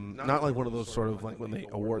 not like one of those sort of like when they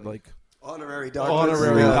award like Honorary doctor.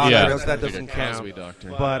 honorary Yeah. doctors, Yeah. that Like a doesn't count. Cosby doctor.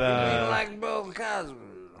 But like Bill Cosby.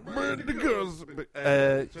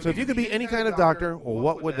 so if you could be any kind of doctor,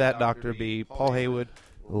 what would that doctor be? Paul Haywood,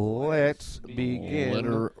 let's begin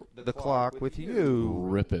Letter- the clock with you.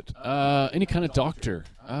 Rip it. Any kind of doctor.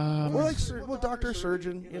 Well, doctor,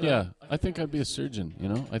 surgeon. Yeah, I think I'd be a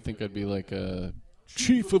surgeon. I think I'd be like a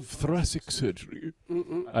chief of thoracic surgery.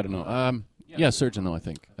 I don't know. Yeah, surgeon though. I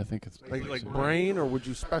think it's like brain, or would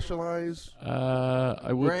you specialize?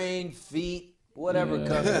 I would. Brain, feet, whatever Yeah.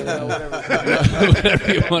 comes, whatever.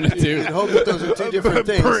 Whatever you want to do. I hope that those are two different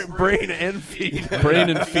things. Brain and feet. Brain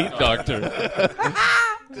and feet doctor.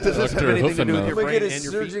 Does this have Dr. anything to do with Hoofenmouth. your we brain going to and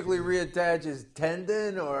your feet? surgically reattach his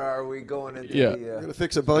tendon, or are we going into Yeah. We're the? going to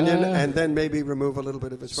fix a bunion and then maybe remove a little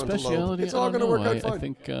bit of his frontal lobe. Speciality. It's I all don't going to know. work out fine. I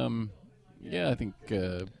think. I think.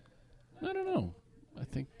 I don't know. I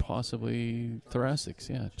think possibly thoracics.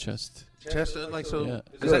 Yeah, chest. Chest, like so. Yeah.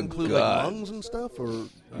 Does that include like God. lungs and stuff, or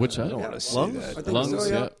Which I Yeah. lungs? I think Lungs. so,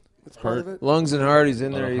 yeah. Yeah. That's part of Heart. it. Lungs and heart, he's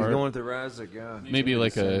in there. Lot of He's heart. going thoracic. Yeah. Maybe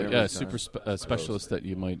like Same every a time. super specialist that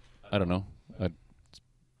you might. I don't know. I'd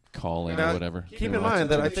call in Now, or whatever. Keep in mind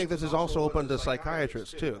that I think this is also open to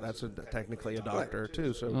psychiatrists too. That's technically a doctor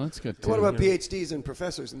too. So Well, that's good. What too. about PhDs and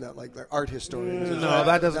professors and that, like they're art historians? no,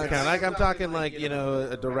 that doesn't count. Like I'm talking like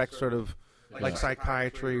a direct sort of like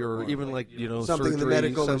psychiatry or even like Something in the surgery,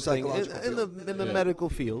 medical or something psychological in the Yeah. medical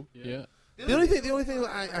field. Yeah. The only thing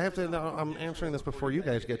I have to. Now, I'm answering this before you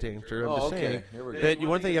guys get to answer. I'm Oh, just okay. saying Here we go. that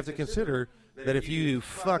one thing you have to consider that if you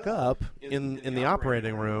fuck up in the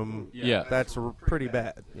operating room, Yeah. that's pretty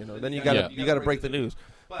bad. Then you Yeah. got to break the news.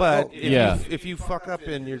 But Yeah. if you fuck up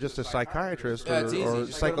and you're just a psychiatrist Yeah, it's easy. or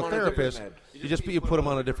Just put 'em on a different psychotherapist, med. you put them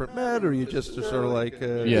on a different med, or you just sort of like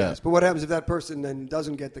Yeah. Yes, but what happens if that person then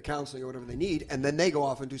doesn't get the counseling or whatever they need, and then they go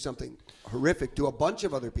off and do something horrific to a bunch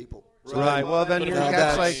of other people? So right. Well, then you're Now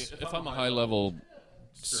that's that's- like If I'm a high level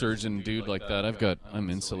surgeon dude like that, I'm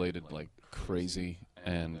insulated like crazy,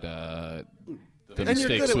 and the and you're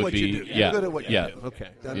mistakes good at would what be you do. You're yeah good at what you yeah do. Okay.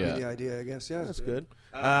 that'd Yeah. be the idea, I guess. Yeah, That's good.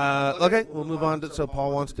 Okay, we'll move on to. So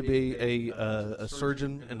Paul wants to be a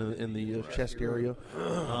surgeon in the chest area.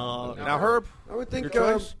 Now, Herb, I would think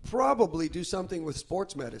your choice? probably do something with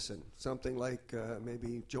sports medicine, something like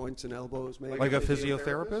maybe joints and elbows, maybe like a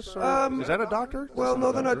physiotherapist. Or, is that a doctor? Well, That's no,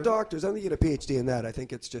 a they're not doctor. doctors. I don't think you get a PhD in that. I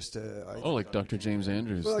think it's just oh, like Dr. James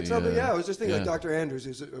Andrews. well, like the, something. Yeah, I was just thinking like yeah. Dr. Andrews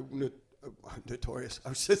is notorious. I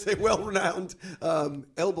was just say well-renowned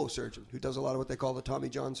elbow surgeon who does a lot of what they call the Tommy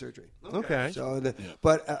John surgery. Okay. So,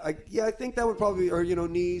 but I think that would probably, or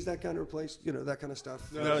knees, that kind of replace, that kind of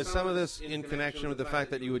stuff. Now, is some of this in connection with the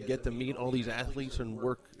fact that you would get to meet all these athletes and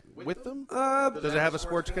work with them? Does it have a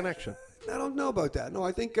sports connection? I don't know about that. No,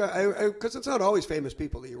 I think because it's not always famous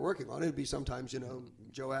people that you're working on. It'd be sometimes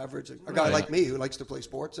Joe Average, a guy like me who likes to play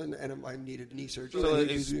sports, and I needed knee surgery. So and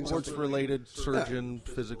a he's doing something. sports-related surgeon,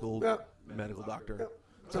 physical, Yeah. medical doctor.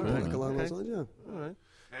 Something like along those Okay. lines. Yeah. All right.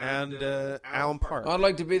 And Alan Park. I'd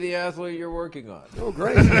like to be the athlete you're working on. Oh,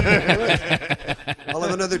 great. I'll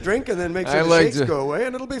have another drink and then make sure I the like shakes to- go away,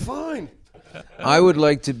 and it'll be fine. I would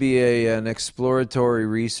like to be an exploratory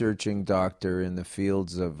researching doctor in the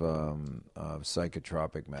fields of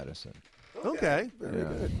psychotropic medicine. Okay.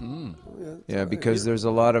 Yeah, because there's a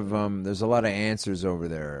lot of answers over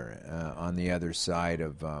there on the other side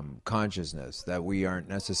of consciousness that we aren't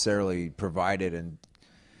necessarily provided and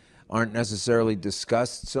aren't necessarily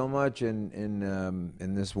discussed so much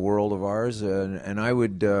in this world of ours. And I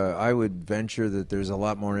would venture that there's a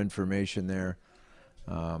lot more information there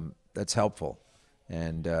that's helpful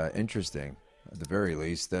and interesting, at the very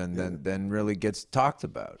least, than really gets talked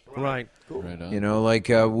about. Right. Cool. Right on. You know, like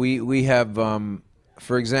we have,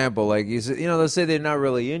 for example, like they'll say they're not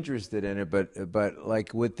really interested in it, but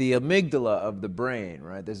like with the amygdala of the brain,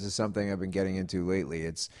 right? This is something I've been getting into lately.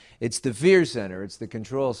 It's the fear center, it's the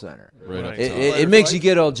control center. Right up top. It makes you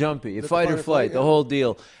get all jumpy. Fight or flight, the whole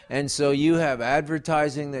deal. And so you have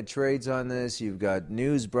advertising that trades on this. You've got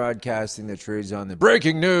news broadcasting that trades on the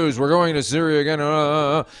breaking news. We're going to Syria again.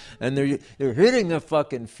 And they're hitting the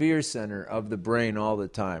fucking fear center of the brain all the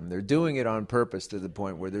time. They're doing it on purpose to the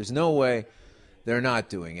point where there's no way they're not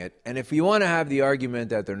doing it. And if you want to have the argument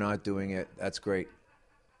that they're not doing it, that's great.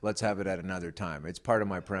 Let's have it at another time. It's part of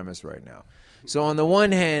my premise right now. So on the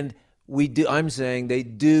one hand, I'm saying they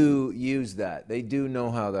do use that. They do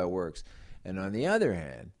know how that works. And on the other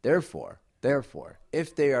hand, therefore,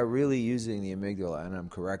 if they are really using the amygdala, and I'm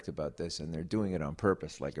correct about this, and they're doing it on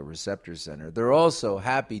purpose like a receptor center, they're also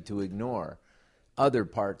happy to ignore other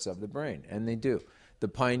parts of the brain, and they do. The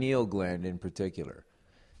pineal gland in particular.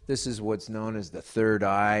 This is what's known as the third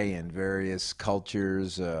eye in various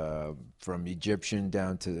cultures, from Egyptian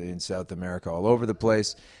down to in South America, all over the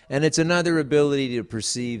place. And it's another ability to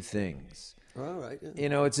perceive things. All right. Yeah. You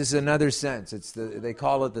know, it's just another sense. They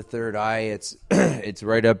call it the third eye. It's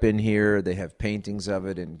right up in here. They have paintings of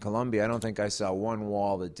it in Colombia. I don't think I saw one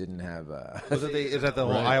wall that didn't have Is that the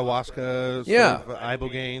whole ayahuasca? Yeah.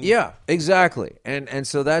 Ibogaine? Yeah, exactly. And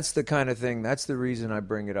so that's the kind of thing. That's the reason I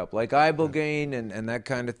bring it up, like ibogaine and that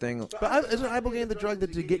kind of thing. But isn't ibogaine the drug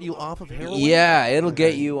that to get you off of heroin? Yeah, it'll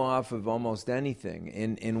get you off of almost anything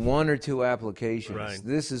in one or two applications. Right.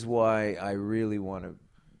 This is why I really want to.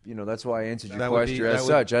 You know, that's why I answered your That would be- question that as would-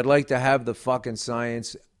 such. I'd like to have the fucking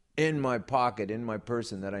science in my pocket, in my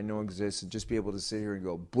person that I know exists, and just be able to sit here and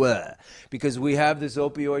go, blah. Because we have this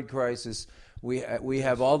opioid crisis. We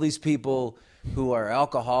have all these people who are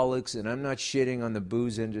alcoholics, and I'm not shitting on the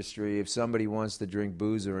booze industry if somebody wants to drink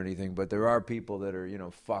booze or anything, but there are people that are,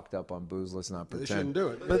 fucked up on booze. Let's not pretend. They shouldn't do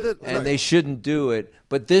it. And they shouldn't do it.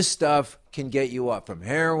 But this stuff can get you up from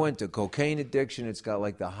heroin to cocaine addiction. It's got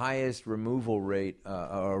like the highest removal rate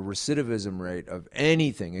or recidivism rate of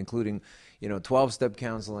anything, including 12-step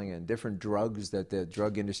counseling and different drugs that the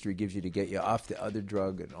drug industry gives you to get you off the other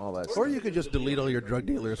drug and all that stuff. Or you could just delete all your drug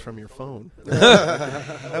dealers from your phone.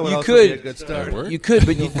 That would You also could. be a good start. You could,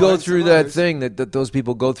 but you'd go find through some that others. thing that those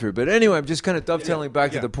people go through. But anyway, I'm just kind of dovetailing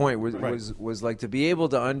back to the point was like to be able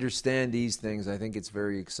to understand these things. I think it's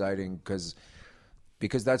very exciting because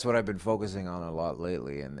that's what I've been focusing on a lot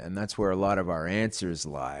lately, and that's where a lot of our answers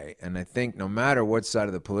lie. And I think no matter what side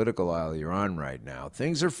of the political aisle you're on right now,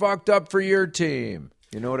 things are fucked up for your team.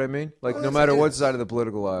 You know what I mean? Like no matter what side of the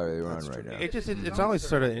political aisle you're on right now. It's always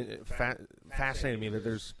sort of fascinating me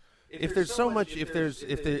that if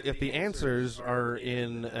the answers are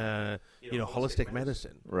in holistic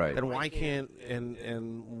medicine, Right. then why can't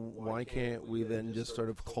we then just sort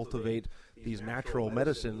of cultivate these natural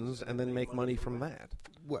medicines and then make money from that?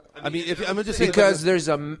 Well, I mean, if I'm just saying Because there's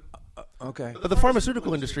okay. but the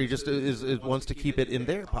pharmaceutical industry just wants to keep it in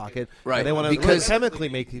their pocket, Right, And they want to because- chemically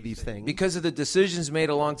make these things. Because of the decisions made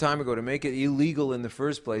a long time ago to make it illegal in the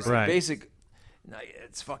first place. Right.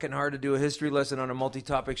 It's fucking hard to do a history lesson on a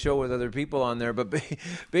multi-topic show with other people on there, but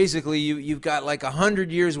basically you've got like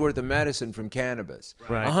 100 years worth of medicine from cannabis.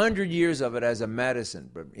 Right. 100 years of it as a medicine,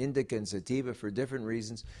 but indica and sativa for different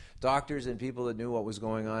reasons. Doctors and people that knew what was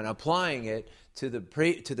going on, applying it to the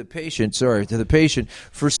patient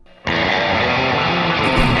for...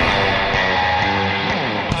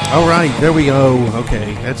 All right, there we go.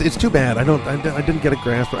 Okay, it's too bad. I didn't get a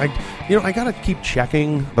grasp. I gotta keep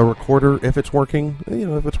checking the recorder if it's working.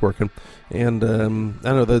 If it's working, and I don't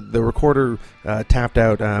know the recorder tapped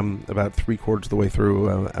out about 3/4 of the way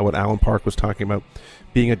through what Alan Park was talking about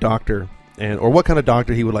being a doctor or what kind of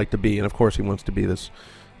doctor he would like to be, and of course he wants to be this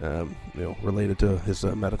related to his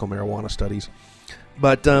medical marijuana studies,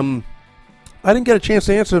 but I didn't get a chance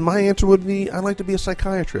to answer. My answer would be I'd like to be a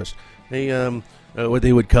psychiatrist. What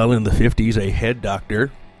they would call in the 50s a head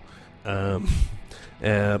doctor. I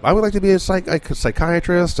would like to be a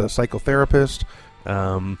psychiatrist, a psychotherapist,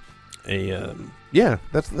 Yeah,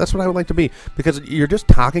 that's what I would like to be, because you're just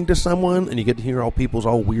talking to someone and you get to hear all people's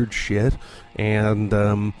all weird shit,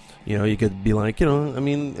 and you could be like,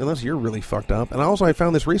 unless you're really fucked up. And also, I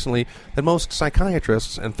found this recently that most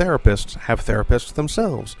psychiatrists and therapists have therapists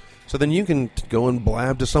themselves, so then you can go and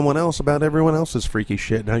blab to someone else about everyone else's freaky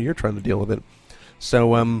shit and how you're trying to deal with it.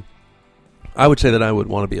 So I would say that I would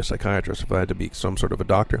want to be a psychiatrist if I had to be some sort of a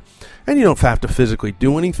doctor. And you don't have to physically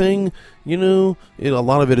do anything, a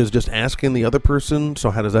lot of it is just asking the other person,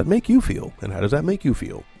 so how does that make you feel? And how does that make you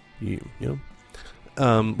feel?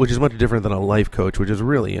 Which is much different than a life coach, which is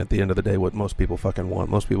really, at the end of the day, what most people fucking want.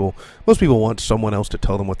 Most people want someone else to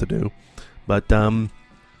tell them what to do. But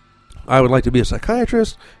I would like to be a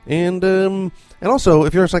psychiatrist, and also,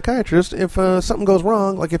 if you're a psychiatrist, if something goes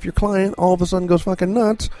wrong, like if your client all of a sudden goes fucking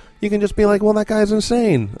nuts, you can just be like, well, that guy's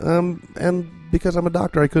insane. And because I'm a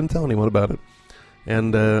doctor, I couldn't tell anyone about it.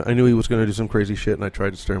 And I knew he was going to do some crazy shit, and I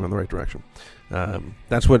tried to steer him in the right direction.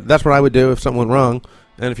 That's what I would do if something went wrong.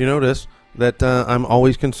 And if you notice that I'm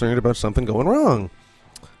always concerned about something going wrong.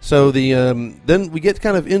 So then we get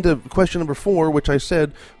kind of into question number 4, which I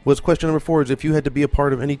said was question number 4 is if you had to be a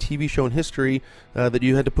part of any TV show in history that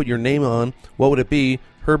you had to put your name on, what would it be?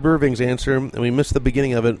 Herb Irving's answer, and we missed the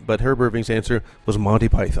beginning of it, but Herb Irving's answer was Monty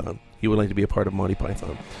Python. He would like to be a part of Monty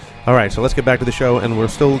Python. All right, so let's get back to the show, and we're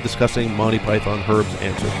still discussing Monty Python, Herb's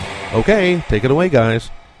answer. Okay, take it away, guys.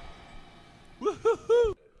 All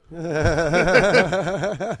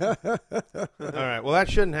right, well, that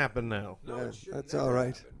shouldn't happen now. No, that's all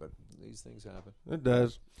right. Happen, but these things happen. It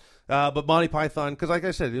does. But Monty Python, because like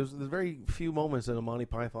I said, there's very few moments in a Monty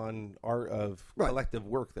Python art of collective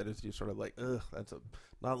work that is just sort of like, ugh, that's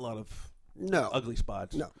not a lot of ugly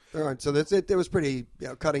spots. No. All right, so that's it. It was pretty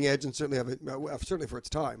cutting edge, and certainly certainly for its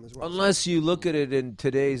time as well. Unless you look at it in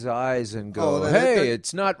today's eyes and go,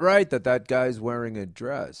 it's not right that guy's wearing a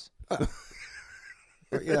dress.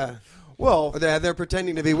 Yeah. Well, they're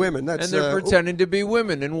pretending to be women. And they're pretending to be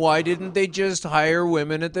women. And why didn't they just hire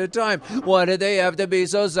women at the time? Why did they have to be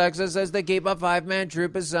so sexist as to keep a 5-man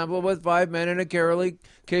troupe assembled with 5 men and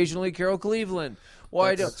occasionally Carol Cleveland?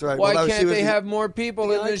 Why can't they have more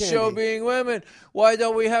people in this show being women? Why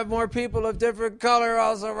don't we have more people of different color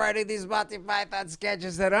also writing these Monty Python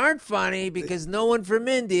sketches that aren't funny because no one from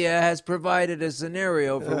India has provided a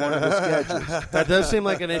scenario for one of the sketches? That does seem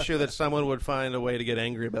like an issue that someone would find a way to get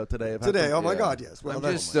angry about today. Oh my God, yes. Well,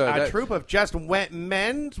 a troop of just white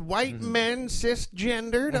men,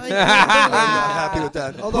 cisgendered. I'm not happy with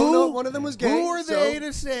that. Although one of them was gay. Who are they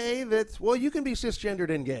to say that? Well, you can be cisgendered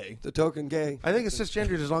and gay. The token gay. I think it's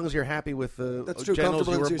cisgendered as long as you're happy with the genitals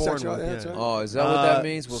you were born with. Right. Oh, is that what that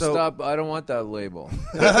means? Well, stop. I don't want that label.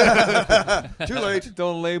 Too late.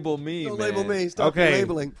 Don't label me. Don't label me. Stop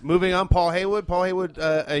labeling. Moving on. Paul Haywood,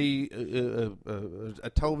 a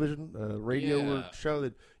television, radio show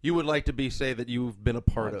that you would like to say that you've been a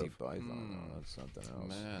part of. That's something else.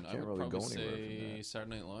 Man, I would really probably go say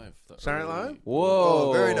Saturday Night Live. Saturday Night Live? Whoa.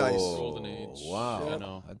 Oh, very nice. Golden Age. Wow. You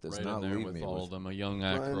know, That does right not in there leave with me all with- of them, a young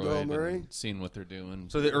Bill Aykroyd, Murray. and seeing what they're doing.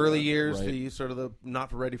 So the early years, Right. the sort of the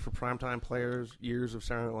not ready for primetime players years of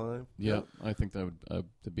Saturday Night Live. Yeah, I think that would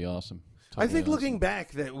that'd be awesome. I think Totally looking awesome.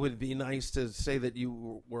 back, that would be nice to say that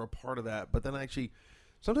you were a part of that. But then actually,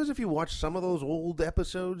 sometimes if you watch some of those old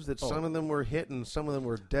episodes, that some of them were hit and some of them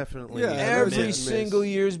were definitely Every miss. single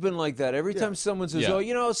year's been like that. Every time someone says,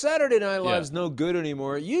 Saturday Night Live's no good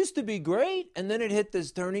anymore. It used to be great, and then it hit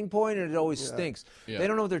this turning point, and it always stinks. Yeah. They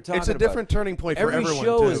don't know what they're talking about. It's a different turning point for Every everyone,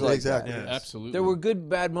 show too. is like Exactly. that. Absolutely. There were good,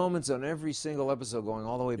 bad moments on every single episode going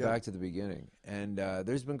all the way back to the beginning. And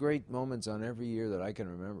there's been great moments on every year that I can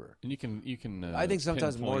remember. And you can. I think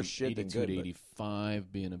sometimes more pinpoint shit than 82 good, to but-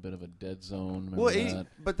 85 being a bit of a dead zone. Remember Well, that?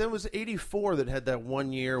 but then it was 84 that had that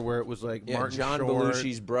one year where it was like Martin John Short.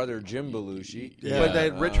 Belushi's brother, Jim Belushi. But they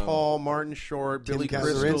had Rich Hall, Martin Short, Tim Billy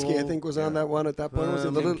Kazurinsky, Crystal. I think, was on that one at that point. Was it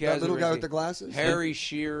Tim that little guy Kazurinsky. with the glasses? Harry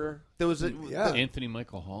Shearer. There was Anthony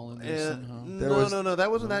Michael Hall in there somehow. no, that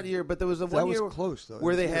wasn't that year. But there was a one was year close, though.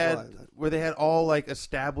 where they It was had alive. where they had all like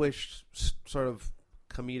established sort of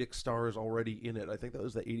comedic stars already in it. I think that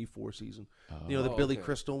was the 84 season. The Billy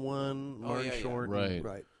Crystal one, Martin Short,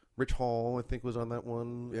 Right. Rich Hall, I think was on that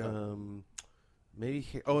one. Yeah. Maybe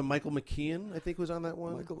and Michael McKean, I think was on that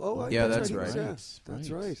one. that's right. That's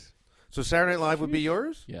right. So Saturday Night Live would be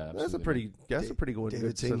yours. Yeah, that's a pretty good. David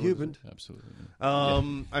good St. set of- Huband. Absolutely. I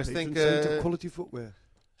Patron think saint of quality footwear.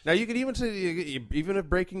 Now you could even say even if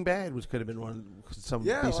Breaking Bad could have been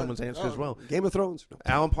someone's answer as well. Game of Thrones.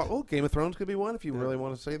 Alan Park. Oh, Game of Thrones could be one if you really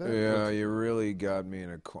want to say that. Yeah, you really got me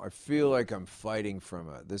in a. I feel like I'm fighting from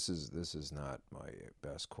a. This is not my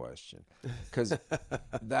best question, because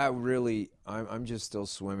that really. I'm just still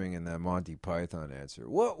swimming in that Monty Python answer.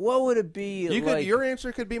 What would it be? Your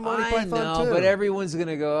answer could be Monty Python know, too. but everyone's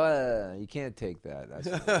gonna go. You can't take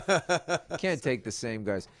that. You can't take the same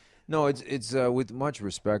guys. No, it's with much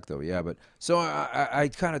respect though, yeah. But so I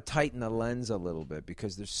kind of tighten the lens a little bit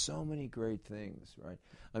because there's so many great things, right?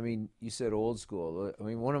 I mean, you said old school. I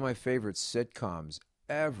mean, one of my favorite sitcoms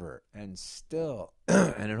ever, and still,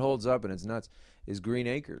 and it holds up and it's nuts, is Green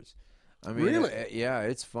Acres. I mean, really? Yeah,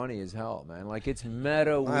 it's funny as hell, man. Like, it's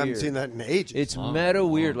meta weird. I haven't seen that in ages. It's meta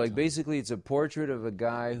weird. Like, basically, it's a portrait of a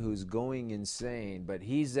guy who's going insane, but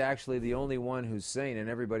he's actually the only one who's sane, and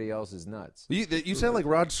everybody else is nuts. You sound like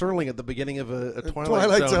Rod Serling at the beginning of a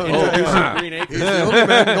Twilight Zone. Oh, Green Acres. He's the only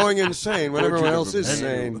man going insane when everyone else is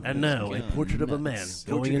sane. And now, a portrait of a man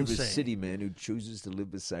going Portrait of a insane. city man who chooses to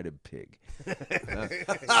live beside a pig.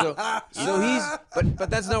 So he's, but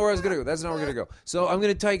that's not where I was gonna go. That's not where we're gonna go. So I'm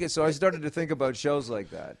gonna take it. So I started to think about shows like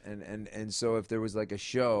that, and so if there was like a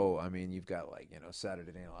show, I mean, you've got like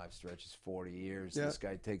Saturday Night Live stretches 40 years. Yeah. This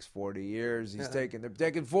guy takes 40 years. They're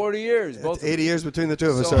taking 40 years. It's 80 years between the two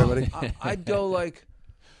of us, So everybody. I'd go like,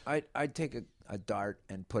 I'd take a dart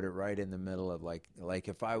and put it right in the middle of like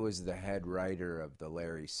if I was the head writer of the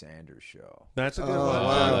Larry Sanders Show. That's a good one.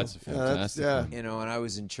 Wow. That's a fantastic one. And I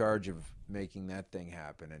was in charge of making that thing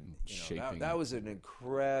happen, and Shaping that it. was an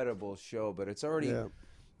incredible show. But it's already, Yeah.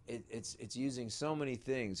 it's using so many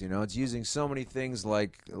things. It's using so many things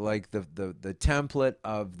like the template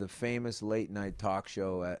of the famous late night talk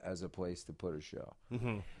show as a place to put a show.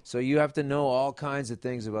 Mm-hmm. So you have to know all kinds of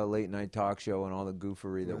things about late night talk show and all the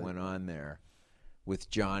goofery that went on there with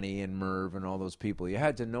Johnny and Merv and all those people. You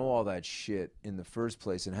had to know all that shit in the first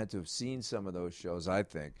place and had to have seen some of those shows, I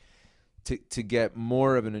think, to get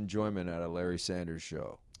more of an enjoyment out of Larry Sanders'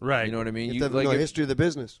 show. Right. You know what I mean? You have to know history of the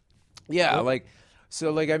business. Yeah,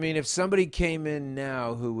 I mean, if somebody came in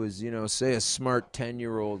now who was, say a smart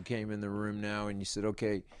 10-year-old came in the room now and you said,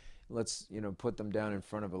 okay, let's, put them down in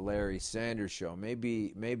front of a Larry Sanders show.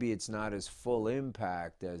 Maybe it's not as full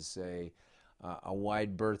impact as, say, a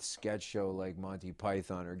wide berth sketch show like Monty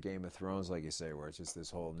Python or Game of Thrones, like you say, where it's just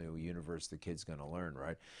this whole new universe the kid's going to learn,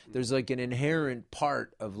 right? There's like an inherent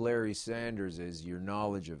part of Larry Sanders is your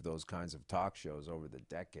knowledge of those kinds of talk shows over the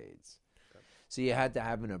decades. So you had to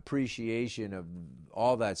have an appreciation of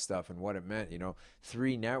all that stuff and what it meant.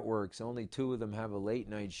 3 networks, only 2 of them have a late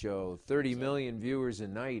night show, 30 million viewers a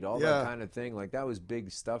night, all that kind of thing. Like, that was big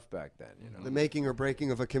stuff back then. The making or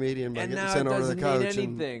breaking of a comedian by And getting now sent it over the doesn't couch. mean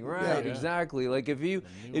anything, right? Yeah. Exactly. Like if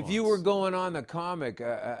you were going on the comic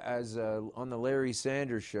as on the Larry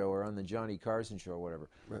Sanders show or on the Johnny Carson show or whatever,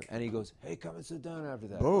 and he goes, "Hey, come and sit down after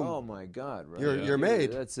that." Boom. Oh my God! Right? You're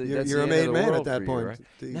made. That's You're the a end made of the man at world that for you, point.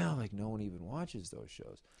 right? Now, like, no one even watches those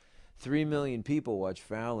shows. 3 million people watch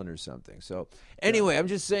Fallon or something. So anyway, I'm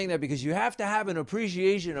just saying that because you have to have an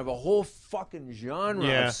appreciation of a whole fucking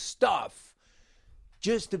genre of stuff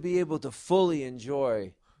just to be able to fully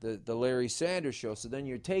enjoy the Larry Sanders show. So then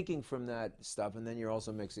you're taking from that stuff, and then you're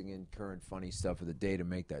also mixing in current funny stuff of the day to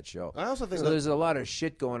make that show. I also think so. There's a lot of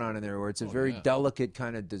shit going on in there where it's a very delicate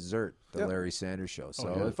kind of dessert, the Yep. Larry Sanders show.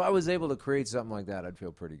 So if I was able to create something like that, I'd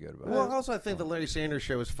feel pretty good about it. Well, also I think the Larry Sanders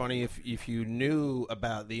show is funny if you knew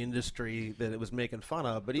about the industry that it was making fun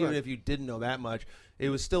of, but even if you didn't know that much, it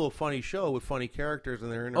was still a funny show with funny characters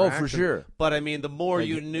and their interaction. Oh, for sure. But I mean, the more Like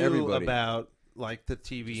you knew everybody. about like the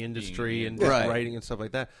TV industry and Right. writing and stuff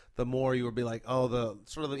like that, the more you would be like, oh, the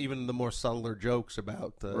sort of even the more subtler jokes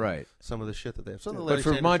about some of the shit that they have. So the Larry But for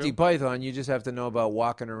Sanders Monty show, Python, you just have to know about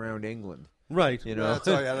walking around England. right? That's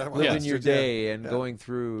all, that one. Living your Bastards, yeah. day and going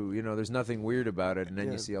through, there's nothing weird about it, and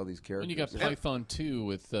then you see all these characters. And you got Python too.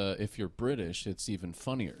 With if you're British, it's even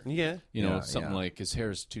funnier. Yeah. Something like his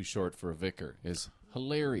hair's too short for a vicar is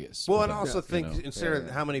hilarious. Well, with and him, also think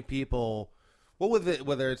consider how many people. Well,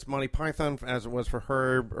 whether it's Monty Python as it was for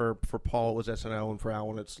Herb or for Paul it was SNL and for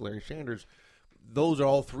Alan it's Larry Sanders. Those are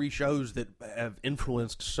all 3 shows that have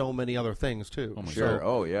influenced so many other things too. Oh my Sure. So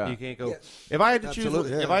Oh, yeah. You can't go. Yeah. If I had to Absolutely,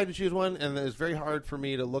 choose, yeah. if I had to choose one, and it's very hard for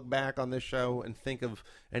me to look back on this show and think of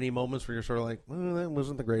any moments where you're sort of like, that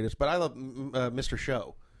wasn't the greatest. But I love Mr.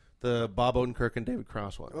 Show, the Bob Odenkirk and David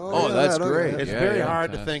Cross one. Oh, that's great. It's Yeah, very yeah.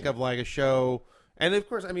 hard to Fantastic. think of like a show. And of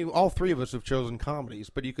course, I mean, all 3 of us have chosen comedies,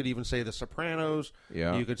 but you could even say The Sopranos.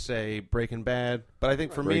 Yeah. You could say Breaking Bad. But I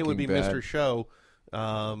think for me, it would be Breaking Bad. Mr. Show,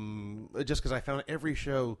 just because I found every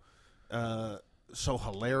show so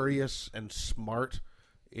hilarious and smart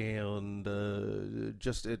and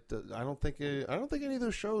just it. I don't think any of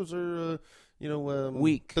those shows are.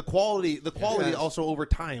 Weak. The quality Yes. also over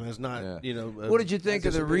time has not. Yeah. What did you think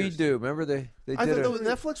of the disappears. redo? Remember they I did thought it. the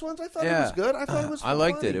Netflix ones. I thought it Yeah. was good. I thought it was. I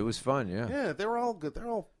liked funny. it. It was fun. Yeah. Yeah, they were all good. They're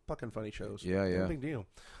all fucking funny shows. Yeah, yeah. No big deal.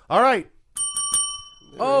 All right.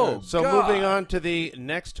 Oh, So God. moving on to the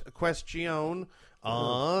next question.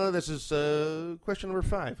 This is question number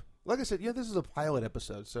 5. Like I said, this is a pilot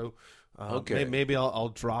episode, so Okay. maybe I'll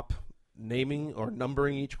drop naming or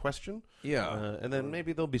numbering each question. Yeah. And then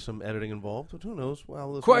maybe there'll be some editing involved, but who knows?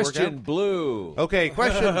 Well, this will work Question out. blue. Okay,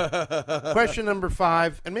 question number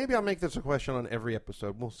 5, and maybe I'll make this a question on every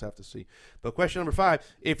episode. We'll just have to see. But question number 5: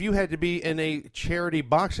 if you had to be in a charity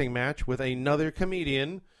boxing match with another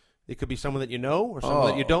comedian, it could be someone that you know or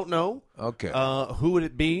someone that you don't know. Okay. Who would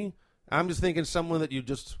it be? I'm just thinking someone that you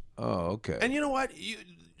just. Oh, okay. And you know what? You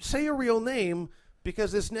say your real name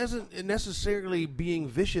because it's isn't necessarily being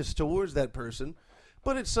vicious towards that person.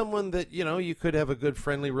 But it's someone that, you could have a good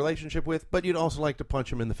friendly relationship with, but you'd also like to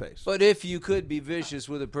punch him in the face. But if you could be vicious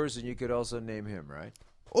with a person, you could also name him, right?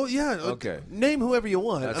 Oh, yeah. Okay. Name whoever you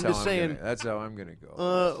want. That's I'm how just saying. That's how I'm gonna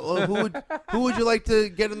go. Who would you like to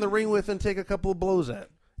get in the ring with and take a couple of blows at?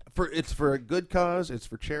 It's for a good cause. It's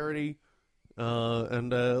for charity.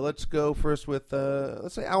 And let's go first with,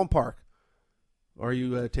 let's say, Alan Park. Or are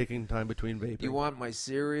you taking time between vaping? You want my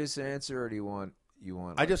serious answer, or do you want?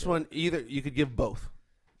 I just want either. You could give both.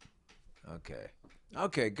 Okay.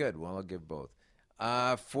 Okay. Good. Well, I'll give both.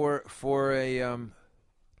 For a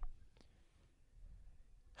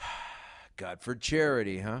God, for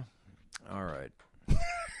charity, huh? All right.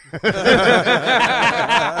 For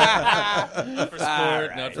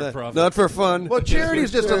sport, not for profit. Not for fun. Well, charity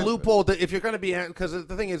is just a loophole to, if you're going to be, because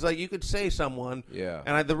the thing is, like, you could say someone, Yeah.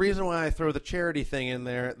 and the reason why I throw the charity thing in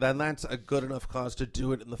there, then that's a good enough cause to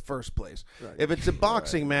do it in the first place. Right. If it's a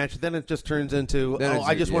boxing match, then it just turns into, Then it's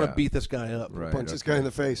I just want to yeah. beat this guy up. Right. Punch this okay. guy in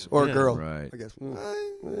the face or Yeah. a girl. Right. I guess.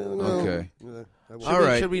 Okay. All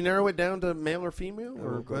right. Should we narrow it down to male or female?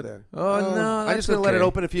 Or Or go what? there. Oh no! I'm just going to let it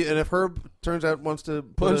open. If Herb turns out wants to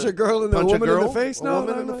Punch a girl and a punch woman in the girl, face? a No,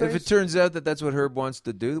 woman no, in the no. face. If it turns out that that's what Herb wants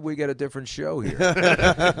to do, we get a different show here.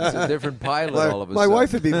 It's a different pilot all of a My sudden.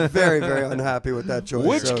 wife would be very, very unhappy with that choice.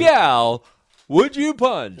 Which so- gal would you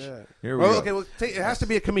punch? Yeah. Here we Well, go. okay, well, it has to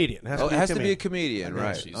be a comedian. Oh, it has to be a comedian, Okay.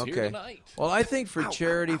 right? She's here Okay. tonight. Well, I think for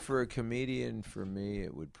charity, for a comedian, for me,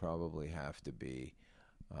 it would probably have to be.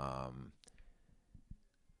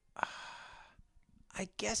 I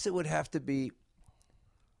guess it would have to be.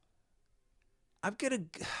 I'm gonna.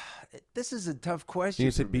 This is a tough question.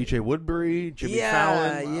 You for said me. B.J. Woodbury, Jimmy Yeah,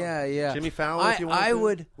 Fallon. yeah. Jimmy Fallon, if you want I to.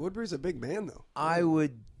 would. Woodbury's a big man, though. I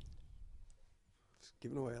would.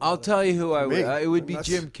 Giving away. I'll tell you who I would. Me. It would be That's-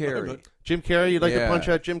 Jim Carrey. Jim Carrey, you'd like to Yeah. punch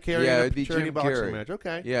out Jim Carrey Yeah, in it'd a be charity Jim boxing Carrey. match.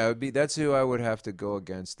 Okay. Yeah, it would be. That's who I would have to go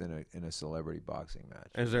against in a celebrity boxing match.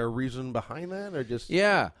 Is there a reason behind that, or just?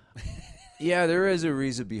 Yeah. Yeah, there is a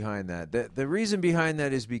reason behind that. The reason behind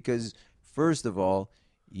that is because, first of all,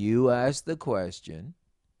 you asked the question,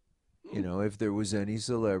 if there was any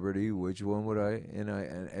celebrity, which one would I,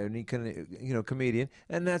 any comedian,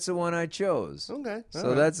 and that's the one I chose. Okay. So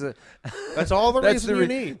all right. that's all the that's reason you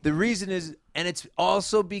need. The reason is, and it's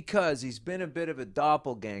also because he's been a bit of a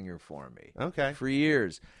doppelganger for me. Okay. For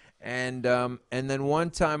years. And then one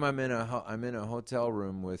time I'm in a hotel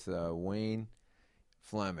room with Wayne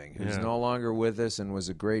Fleming, who's Yeah. no longer with us and was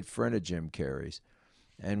a great friend of Jim Carrey's.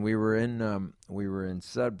 And we were in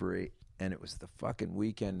Sudbury, and it was the fucking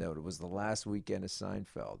weekend out. It was the last weekend of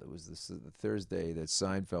Seinfeld. It was the Thursday that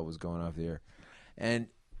Seinfeld was going off the air. And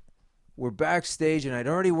we're backstage, and I'd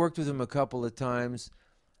already worked with him a couple of times.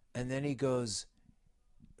 And then he goes,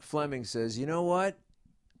 Fleming says, "You know what?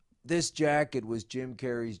 This jacket was Jim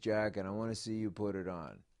Carrey's jacket. I want to see you put it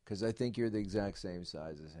on because I think you're the exact same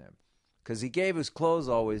size as him." Because he gave his clothes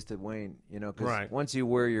always to Wayne, because Right. once you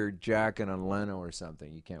wear your jacket on Leno or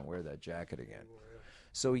something, you can't wear that jacket again.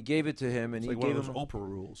 So he gave it to him, and It's he like one gave of him those Oprah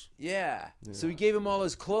rules. yeah. So he gave him all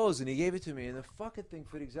his clothes, and he gave it to me, and the fucking thing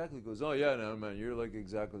fit exactly. He goes, "Oh yeah, no man, you're like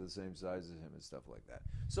exactly the same size as him," and stuff like that.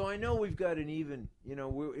 So I know we've got an even,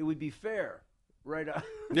 it would be fair, right?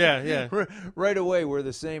 Yeah, yeah. Right away, we're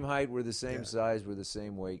the same height, we're the same size, we're the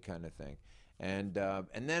same weight, kind of thing. And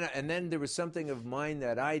then there was something of mine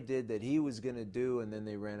that I did that he was gonna do, and then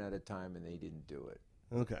they ran out of time and they didn't do it.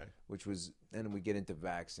 Okay. Which was, then we get into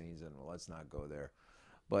vaccines, and let's not go there.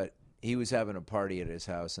 But he was having a party at his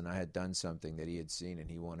house, and I had done something that he had seen, and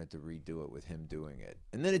he wanted to redo it with him doing it.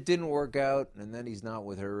 And then it didn't work out, and then he's not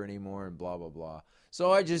with her anymore, and blah, blah, blah.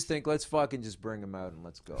 So I just think, let's fucking just bring him out and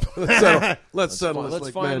let's go. Let's settle this Let's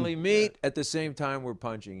like finally men. meet. At the same time, we're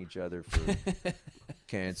punching each other for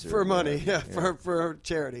cancer. For money, for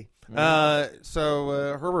charity. So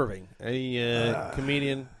Herb Irving, a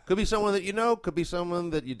comedian, could be someone that you know, could be someone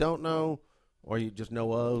that you don't know, or you just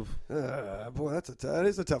know of. Boy, that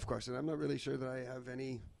is a tough question. I'm not really sure that I have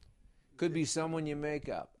any. Could be someone you make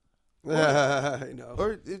up. I know.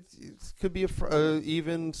 Or it could be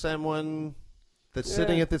even someone that's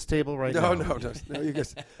sitting at this table right now. No. You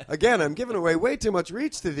guys, again, I'm giving away way too much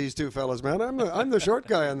reach to these two fellas, man. I'm the short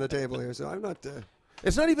guy on the table here, so I'm not.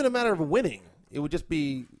 It's not even a matter of winning. It would just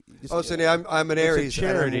be. Cindy, I'm an Aries, and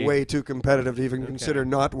charity. I'm way too competitive to even consider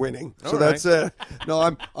not winning. So All that's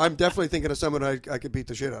no. I'm definitely thinking of someone I could beat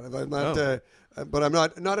the shit out of. I'm not, but I'm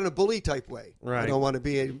not in a bully type way. Right. I don't want to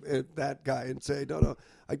be that guy and say no.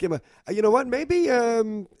 I give a. You know what? Maybe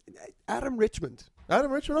Adam Richmond. Adam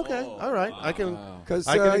Richmond, okay, all right, I can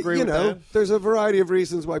agree you with know, that. there's a variety of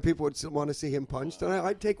reasons why people would still want to see him punched, and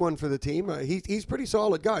I'd take one for the team. He's a pretty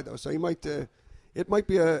solid guy though, so he might. It might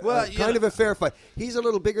be a kind of a fair fight. He's a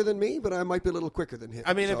little bigger than me, but I might be a little quicker than him.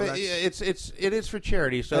 I mean, so it is for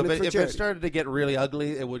charity. So if it started to get really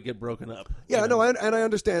ugly, it would get broken up. Yeah, no, and I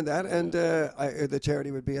understand that. And the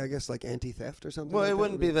charity would be, I guess, like anti-theft or something. Well, like it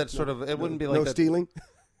wouldn't be that sort of. It wouldn't be like no that, stealing.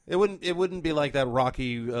 It wouldn't be like that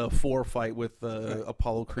Rocky 4 fight with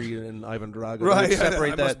Apollo Creed and Ivan Drago. Right, They would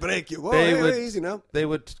separate I that. must break you. Well, They would easy now. They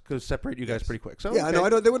would separate you guys pretty quick. So Yeah, okay.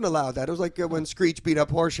 no, they wouldn't allow that. It was like when Screech beat up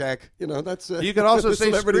Horshack. You know, that's You could also say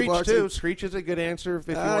celebrity Screech boxing. too. Screech is a good answer. If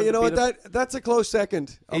you want You know to what? beat him. That's a close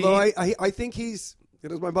second. Although I think he's,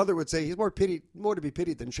 as my mother would say, he's more to be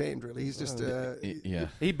pitied than shamed. Really, he's just. Yeah.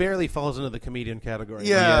 He barely falls into the comedian category.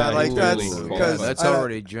 Yeah, Yeah, like he that's really because That's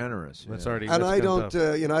already generous. That's yeah. already. And that's I kind don't, of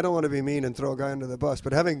tough. I don't want to be mean and throw a guy under the bus.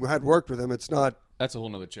 But having had worked with him, it's not. That's a whole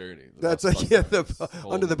nother charity. That's Bus- the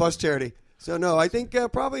whole- under the bus charity. So no, I think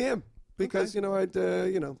probably him because I'd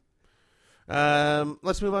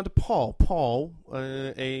Let's move on to Paul. Paul,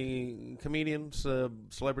 a comedian,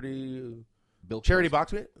 celebrity, charity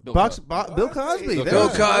boxer. Bill Bill Cosby. Cosby. Bill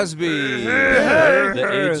Cosby.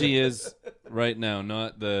 The age he is right now,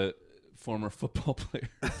 not the former football player.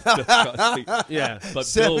 Bill Cosby. Yeah. But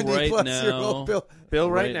Bill 70-plus-year-old right now.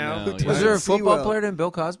 Bill right now. yeah. Was there a See football well. player named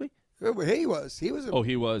Bill Cosby? He was. Oh,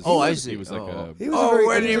 he was. Oh, I He see. was like Oh. He was Oh, a,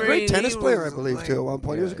 when he was a you great mean tennis he player, I was believe, like- too, at one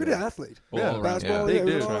point. He was a good athlete. Yeah, Basketball, big he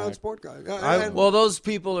was dude. an all-around sport guy. Well, those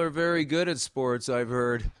people are very good at sports, I've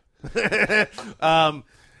heard.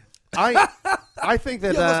 I think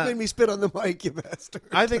that you almost made me spit on the mic, you bastard.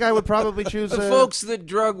 I think I would probably choose The folks that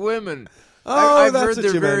drug women. Oh, I've that's heard what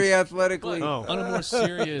they're you very meant. athletically. Oh. On a more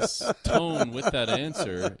serious tone with that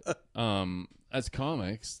answer, as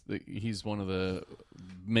comics, he's one of the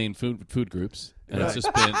main food groups, and it's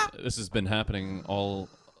just been this has been happening all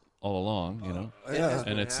along, you know. Yeah.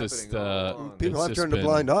 And it's just happening all along. People it's have just turned a been,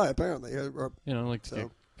 blind eye, apparently. Or, like to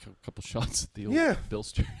get a couple shots at the old Yeah. Bill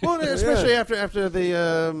Street. Well, especially after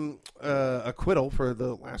the acquittal for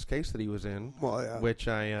the last case that he was in, Well, yeah. which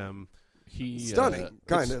I He stunning,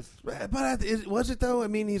 kind of. But was it though? I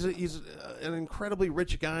mean, he's an incredibly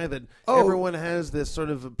rich guy that Oh. everyone has this sort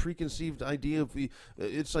of preconceived idea of.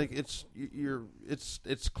 It's like it's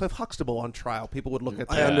Cliff Huxtable on trial. People would look at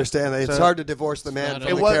that. I understand that. It's So- hard to divorce the man not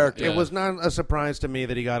from a- the character. It was not a surprise to me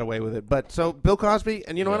that he got away with it. But so Bill Cosby,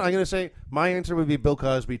 and you know what? I'm going to say my answer would be Bill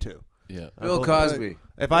Cosby too. Yeah. Bill Cosby.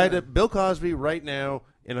 If I had a Bill Cosby right now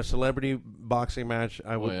in a celebrity boxing match,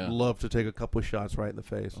 I would yeah. love to take a couple of shots right in the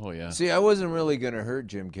face. Oh yeah. See, I wasn't really going to hurt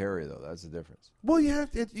Jim Carrey, though. That's the difference. Well, you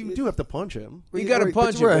do have to punch him. You got to But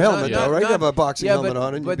punch you wear a him, but helmet, not- though, right? not- You have a boxing yeah, helmet but-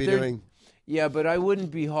 on, and but you'd be they're- doing. Yeah, but I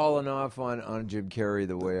wouldn't be hauling off on Jim Carrey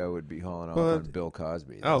the way I would be hauling off on Bill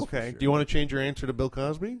Cosby. Oh, that's for okay. sure. Do you want to change your answer to Bill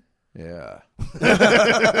Cosby? Yeah.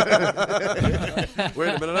 Wait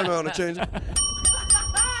a minute, I'm going to change it.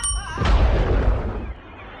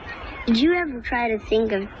 Did you ever try to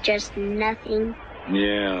think of just nothing?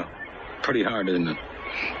 Yeah. Pretty hard, isn't it?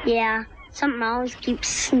 Yeah, something always keeps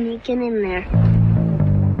sneaking in there.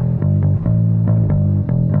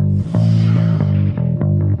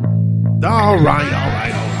 All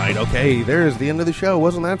right. Okay, there's the end of the show.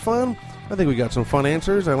 Wasn't that fun? I think we got some fun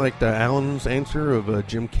answers. I liked Alan's answer of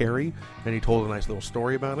Jim Carrey, and he told a nice little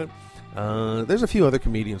story about it. There's a few other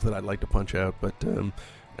comedians that I'd like to punch out, but I'm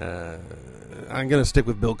going to stick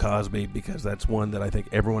with Bill Cosby because that's one that I think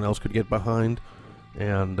everyone else could get behind.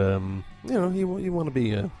 And you want to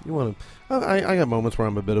be I got moments where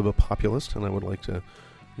I'm a bit of a populist, and I would like to,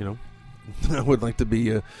 I would like to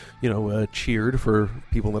be cheered for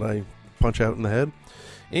people that I punch out in the head.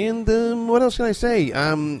 And what else can I say?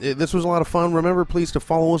 This was a lot of fun. Remember, please, to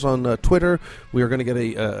follow us on Twitter. We are going to get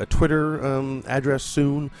a Twitter address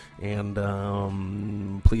soon.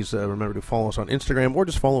 And please remember to follow us on Instagram, or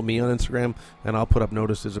just follow me on Instagram, and I'll put up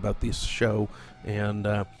notices about this show. And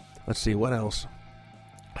let's see, what else?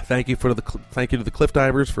 Thank you to the Cliff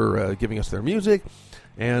Divers for giving us their music.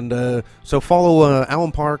 And so follow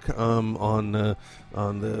Alan Park on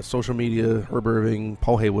the social media, Herb Irving,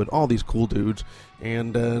 Paul Haywood, all these cool dudes.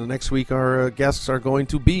 And next week our guests are going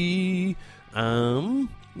to be Sandra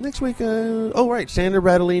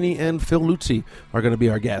Bradolini and Phil Luzzi are going to be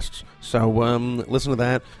our guests. So listen to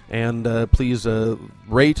that, and please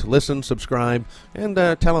rate, listen, subscribe, and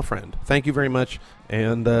tell a friend. Thank you very much,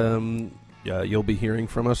 and you'll be hearing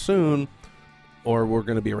from us soon, or we're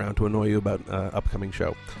going to be around to annoy you about upcoming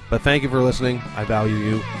show. But thank you for listening. I value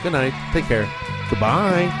you. Good night. Take care.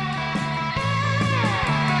 Goodbye.